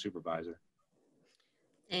district supervisor.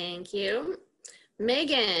 Thank you.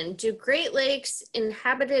 Megan, do Great Lakes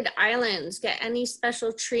inhabited islands get any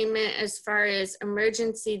special treatment as far as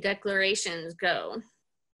emergency declarations go?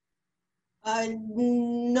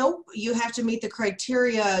 Nope, you have to meet the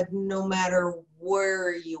criteria no matter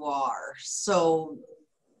where you are. So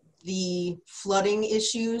the flooding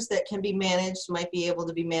issues that can be managed might be able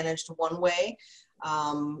to be managed one way.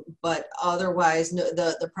 But otherwise, no,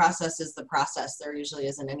 the process is the process. There usually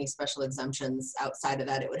isn't any special exemptions outside of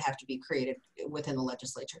that. It would have to be created within the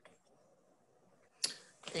legislature.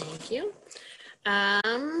 Thank you.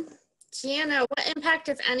 Deanna, what impact,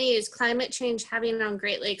 if any, is climate change having on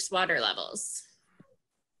Great Lakes water levels?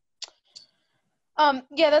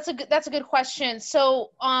 Yeah, that's a good question.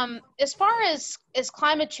 So, as far as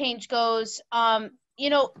climate change goes,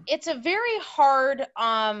 you know, it's a very hard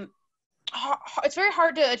it's very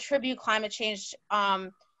hard to attribute climate change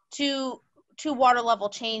to water level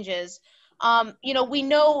changes. You know, we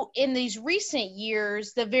know in these recent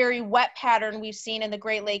years, the very wet pattern we've seen in the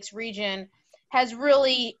Great Lakes region has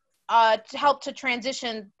really helped to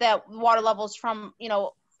transition that water levels from, you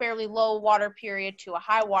know, fairly low water period to a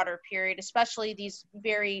high water period, especially these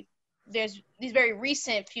very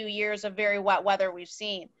recent few years of very wet weather we've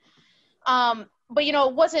seen. But, you know,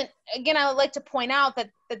 it wasn't, again, I would like to point out that,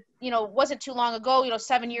 you know, it wasn't too long ago, you know,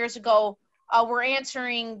 7 years ago, we're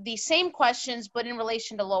answering the same questions, but in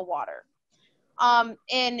relation to low water.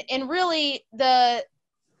 And really there's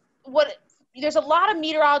a lot of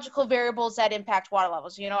meteorological variables that impact water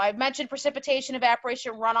levels. You know, I've mentioned precipitation,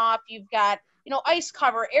 evaporation, runoff. You've got, you know, ice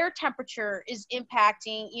cover, air temperature is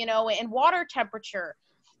impacting, you know, and water temperature.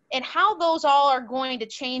 And how those all are going to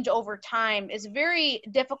change over time is a very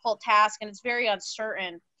difficult task, and it's very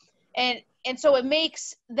uncertain. And so it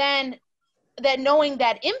makes then that knowing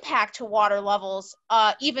that impact to water levels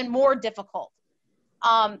even more difficult.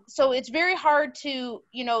 So it's very hard to,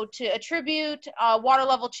 you know, to attribute water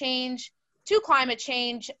level change to climate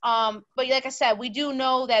change. But like I said, we do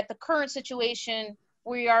know that the current situation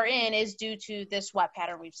we are in is due to this wet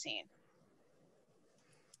pattern we've seen.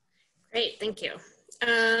 Great, thank you.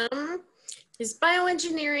 Is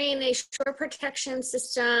bioengineering a shore protection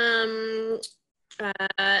system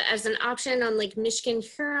as an option on Lake Michigan,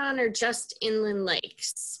 Huron, or just inland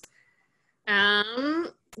lakes?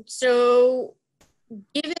 So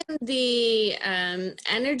given the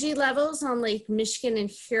energy levels on Lake Michigan and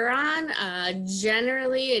Huron,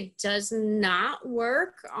 generally it does not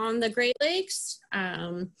work on the Great Lakes.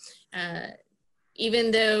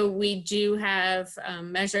 Even though we do have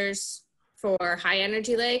measures for high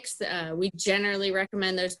energy lakes, we generally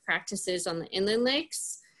recommend those practices on the inland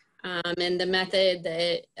lakes. And the method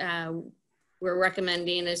that we're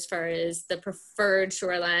recommending as far as the preferred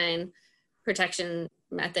shoreline protection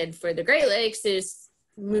method for the Great Lakes is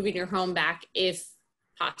moving your home back if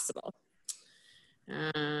possible.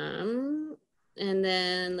 And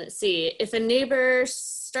then let's see, if a neighbor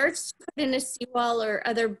starts to put in a seawall or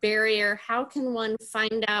other barrier, how can one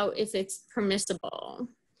find out if it's permissible?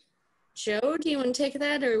 Joe, do you want to take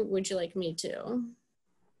that, or would you like me to? Can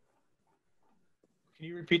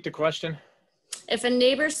you repeat the question? If a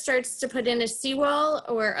neighbor starts to put in a seawall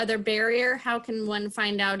or other barrier, how can one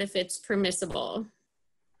find out if it's permissible?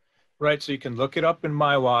 Right, so you can look it up in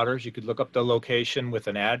My Waters. You could look up the location with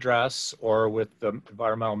an address or with the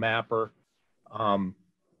environmental mapper.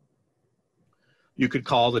 You could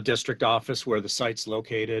call the district office where the site's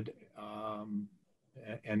located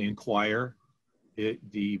and inquire.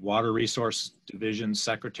 The Water Resource Division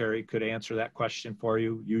Secretary could answer that question for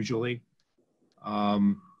you, usually.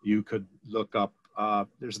 You could look up,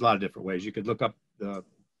 there's a lot of different ways. You could look up the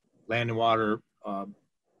Land and Water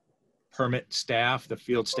permit staff, the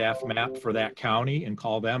field staff map for that county, and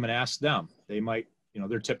call them and ask them. They might You know,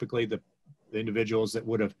 they're typically the individuals that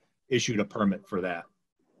would have issued a permit for that.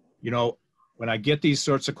 You know, when I get these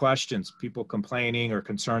sorts of questions, people complaining or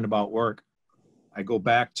concerned about work, I go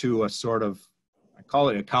back to a sort of, I call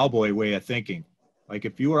it a cowboy way of thinking. Like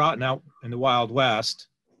if you were out in the Wild West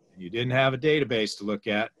and you didn't have a database to look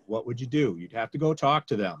at, what would you do? You'd have to go talk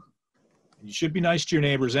to them. And you should be nice to your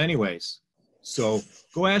neighbors anyways. So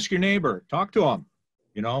go ask your neighbor, talk to them.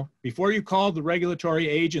 You know, before you call the regulatory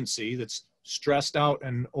agency that's stressed out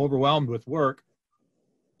and overwhelmed with work,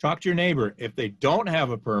 talk to your neighbor. If they don't have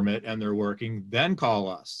a permit and they're working, then call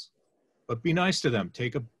us. But be nice to them.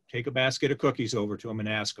 Take a basket of cookies over to them and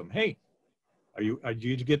ask them, hey, are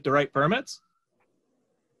you to get the right permits?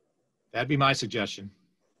 That'd be my suggestion.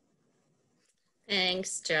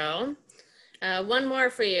 Thanks, Joe. One more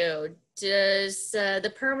for you. Does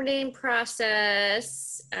the permitting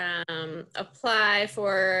process apply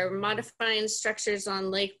for modifying structures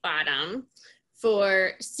on lake bottom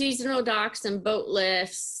for seasonal docks and boat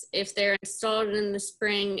lifts if they're installed in the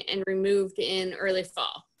spring and removed in early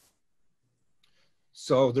fall?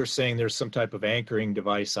 So they're saying there's some type of anchoring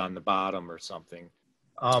device on the bottom or something.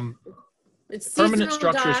 It's permanent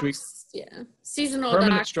seasonal structures. Yeah, seasonal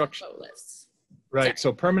Permanent docks structure. and boat lifts. Right. Sorry.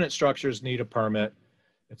 So permanent structures need a permit.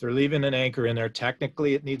 If they're leaving an anchor in there,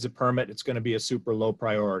 technically it needs a permit. It's going to be a super low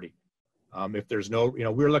priority. If there's no, you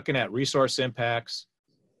know, we're looking at resource impacts,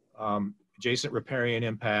 adjacent riparian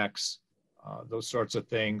impacts, those sorts of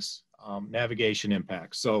things, navigation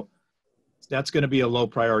impacts. So that's going to be a low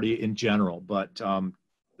priority in general, but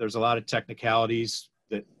there's a lot of technicalities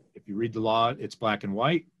that if you read the law, it's black and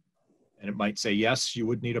white, and it might say, yes, you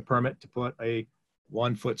would need a permit to put a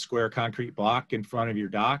 1 foot square concrete block in front of your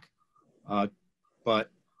dock. But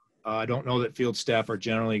I don't know that field staff are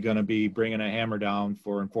generally going to be bringing a hammer down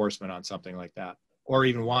for enforcement on something like that, or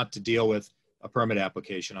even want to deal with a permit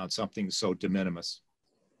application on something so de minimis.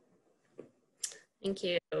 Thank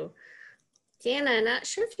you. Deanna, not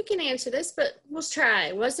sure if you can answer this, but we'll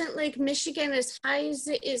try. Wasn't Lake Michigan as high as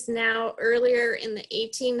it is now earlier in the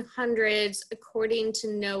 1800s, according to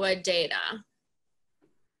NOAA data?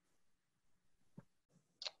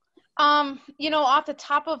 You know, off the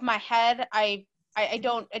top of my head, I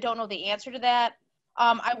don't know the answer to that.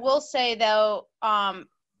 I will say though,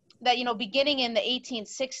 that, you know, beginning in the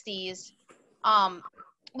 1860s,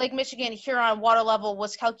 Lake Michigan Huron water level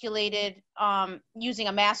was calculated using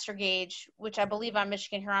a master gauge, which I believe on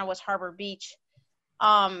Michigan Huron was Harbor Beach.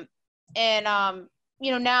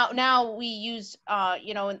 You know, now we use,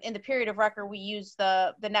 you know, in the period of record, we use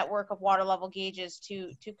the network of water level gauges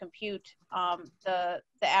to compute the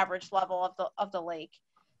average level of the lake.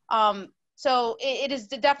 So it is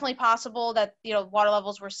definitely possible that, you know, water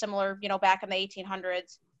levels were similar, you know, back in the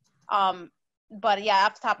 1800s. But yeah,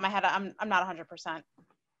 off the top of my head, I'm not 100%.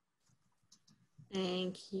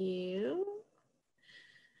 Thank you.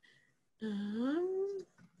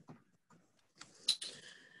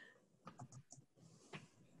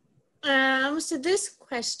 So this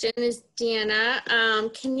question is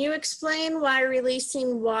Deanna. Can you explain why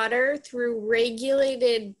releasing water through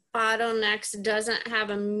regulated bottlenecks doesn't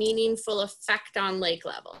have a meaningful effect on lake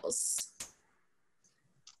levels?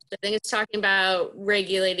 I think it's talking about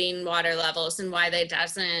regulating water levels and why they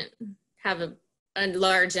doesn't have a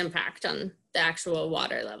large impact on the actual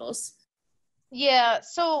water levels. Yeah,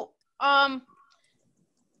 so I'll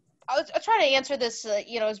try to answer this,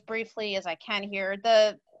 you know, as briefly as I can here.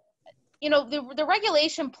 You know, the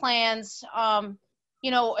regulation plans,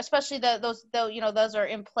 you know, especially those are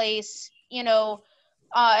in place, you know,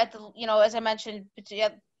 at the, you know, as I mentioned, you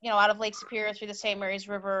know, out of Lake Superior through the St. Mary's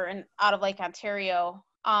River and out of Lake Ontario.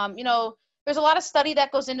 You know, there's a lot of study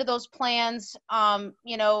that goes into those plans,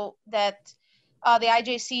 you know, that the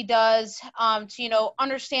IJC does to, you know,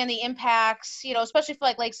 understand the impacts, you know, especially for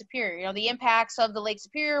like Lake Superior, you know, the impacts of the Lake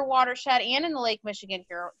Superior watershed and in the Lake Michigan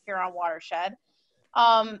Huron watershed.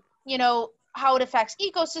 You know, how it affects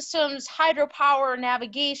ecosystems, hydropower,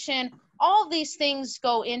 navigation, all of these things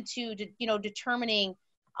go into, you know, determining,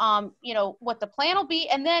 you know, what the plan will be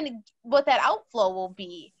and then what that outflow will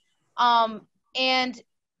be. And,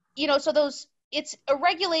 you know, so it's a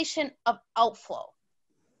regulation of outflow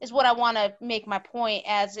is what I want to make my point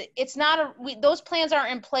as it's not those plans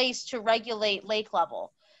aren't in place to regulate lake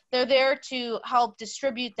level. They're there to help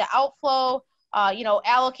distribute the outflow, you know,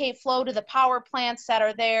 allocate flow to the power plants that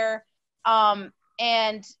are there,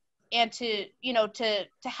 and to, you know, to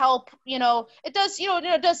help, you know, it does, you know,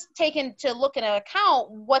 it does take into look into account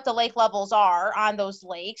what the lake levels are on those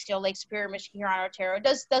lakes, you know, Lake Superior, Michigan, Huron, Ontario. It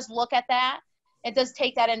does look at that. It does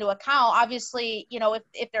take that into account. Obviously, you know,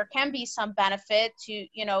 if there can be some benefit to,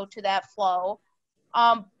 you know, to that flow,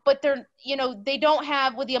 But they're, they don't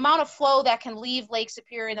have, with the amount of flow that can leave Lake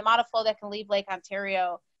Superior and the amount of flow that can leave Lake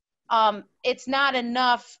Ontario, it's not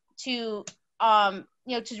enough to,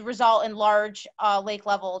 to result in large lake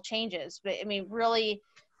level changes. But I mean, really,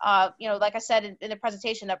 like I said in the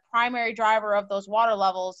presentation, the primary driver of those water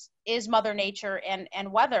levels is Mother Nature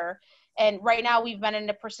and weather. And right now we've been in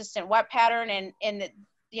a persistent wet pattern, and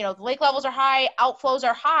the lake levels are high, outflows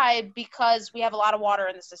are high because we have a lot of water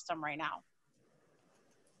in the system right now.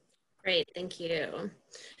 Great, thank you.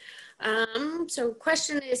 So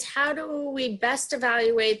question is, how do we best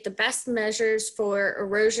evaluate the best measures for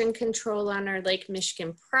erosion control on our Lake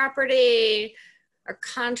Michigan property? Our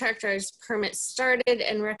contractor has permit started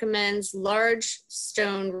and recommends large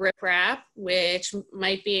stone riprap, which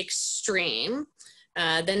might be extreme.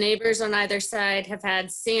 The neighbors on either side have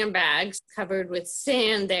had sandbags covered with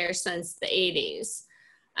sand there since the 80s.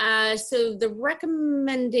 So the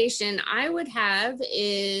recommendation I would have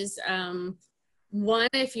is, one,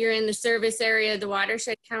 if you're in the service area of the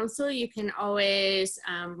Watershed Council, you can always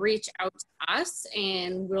reach out to us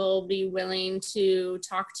and we'll be willing to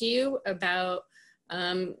talk to you about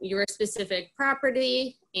your specific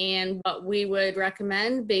property and what we would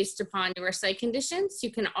recommend based upon your site conditions.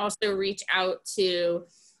 You can also reach out to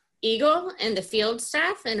Eagle and the field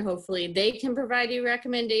staff, and hopefully they can provide you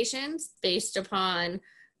recommendations based upon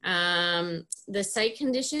the site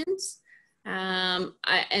conditions. I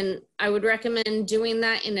would recommend doing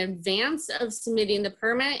that in advance of submitting the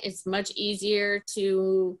permit. It's much easier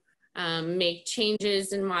to make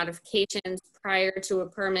changes and modifications prior to a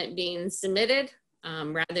permit being submitted,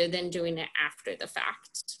 rather than doing it after the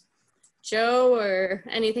fact. Joe, or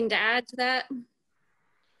anything to add to that?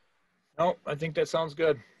 No, I think that sounds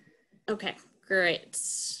good. Okay, great.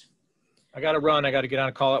 I got to run. I got to get on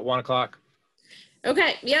a call at 1 o'clock.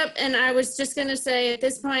 Okay, yep, and I was just gonna say at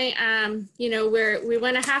this point, we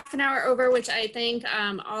went a half an hour over, which I thank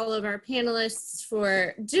all of our panelists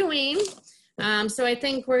for doing. So I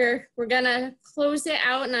think we're gonna close it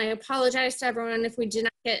out, and I apologize to everyone if we did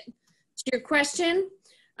not get to your question.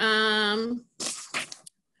 But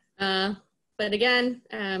again,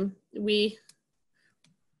 we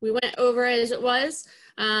went over as it was.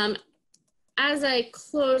 As I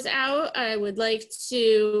close out, I would like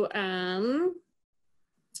to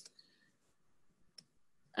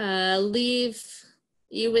leave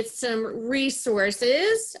you with some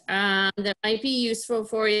resources that might be useful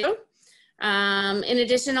for you. In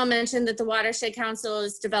addition, I'll mention that the Watershed Council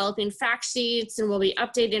is developing fact sheets and we'll be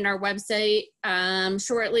updating our website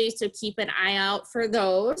shortly, so keep an eye out for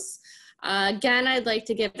those. Again, I'd like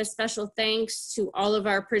to give a special thanks to all of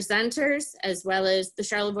our presenters, as well as the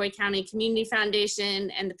Charlevoix County Community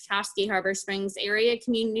Foundation and the Petoskey Harbor Springs Area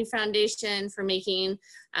Community Foundation for making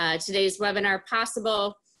today's webinar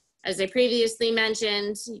possible. As I previously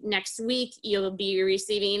mentioned, next week you'll be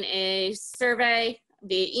receiving a survey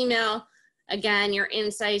via email. Again, your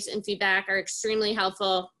insights and feedback are extremely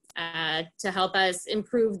helpful to help us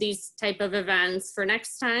improve these type of events for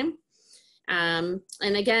next time. And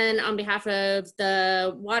again, on behalf of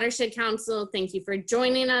the Watershed Council, thank you for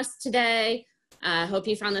joining us today. I hope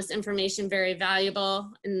you found this information very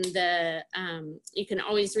valuable. And you can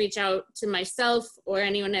always reach out to myself or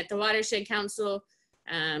anyone at the Watershed Council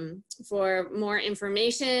for more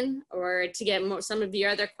information or to get some of your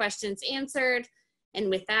other questions answered. And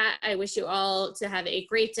with that, I wish you all to have a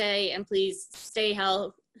great day, and please stay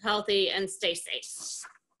healthy and stay safe.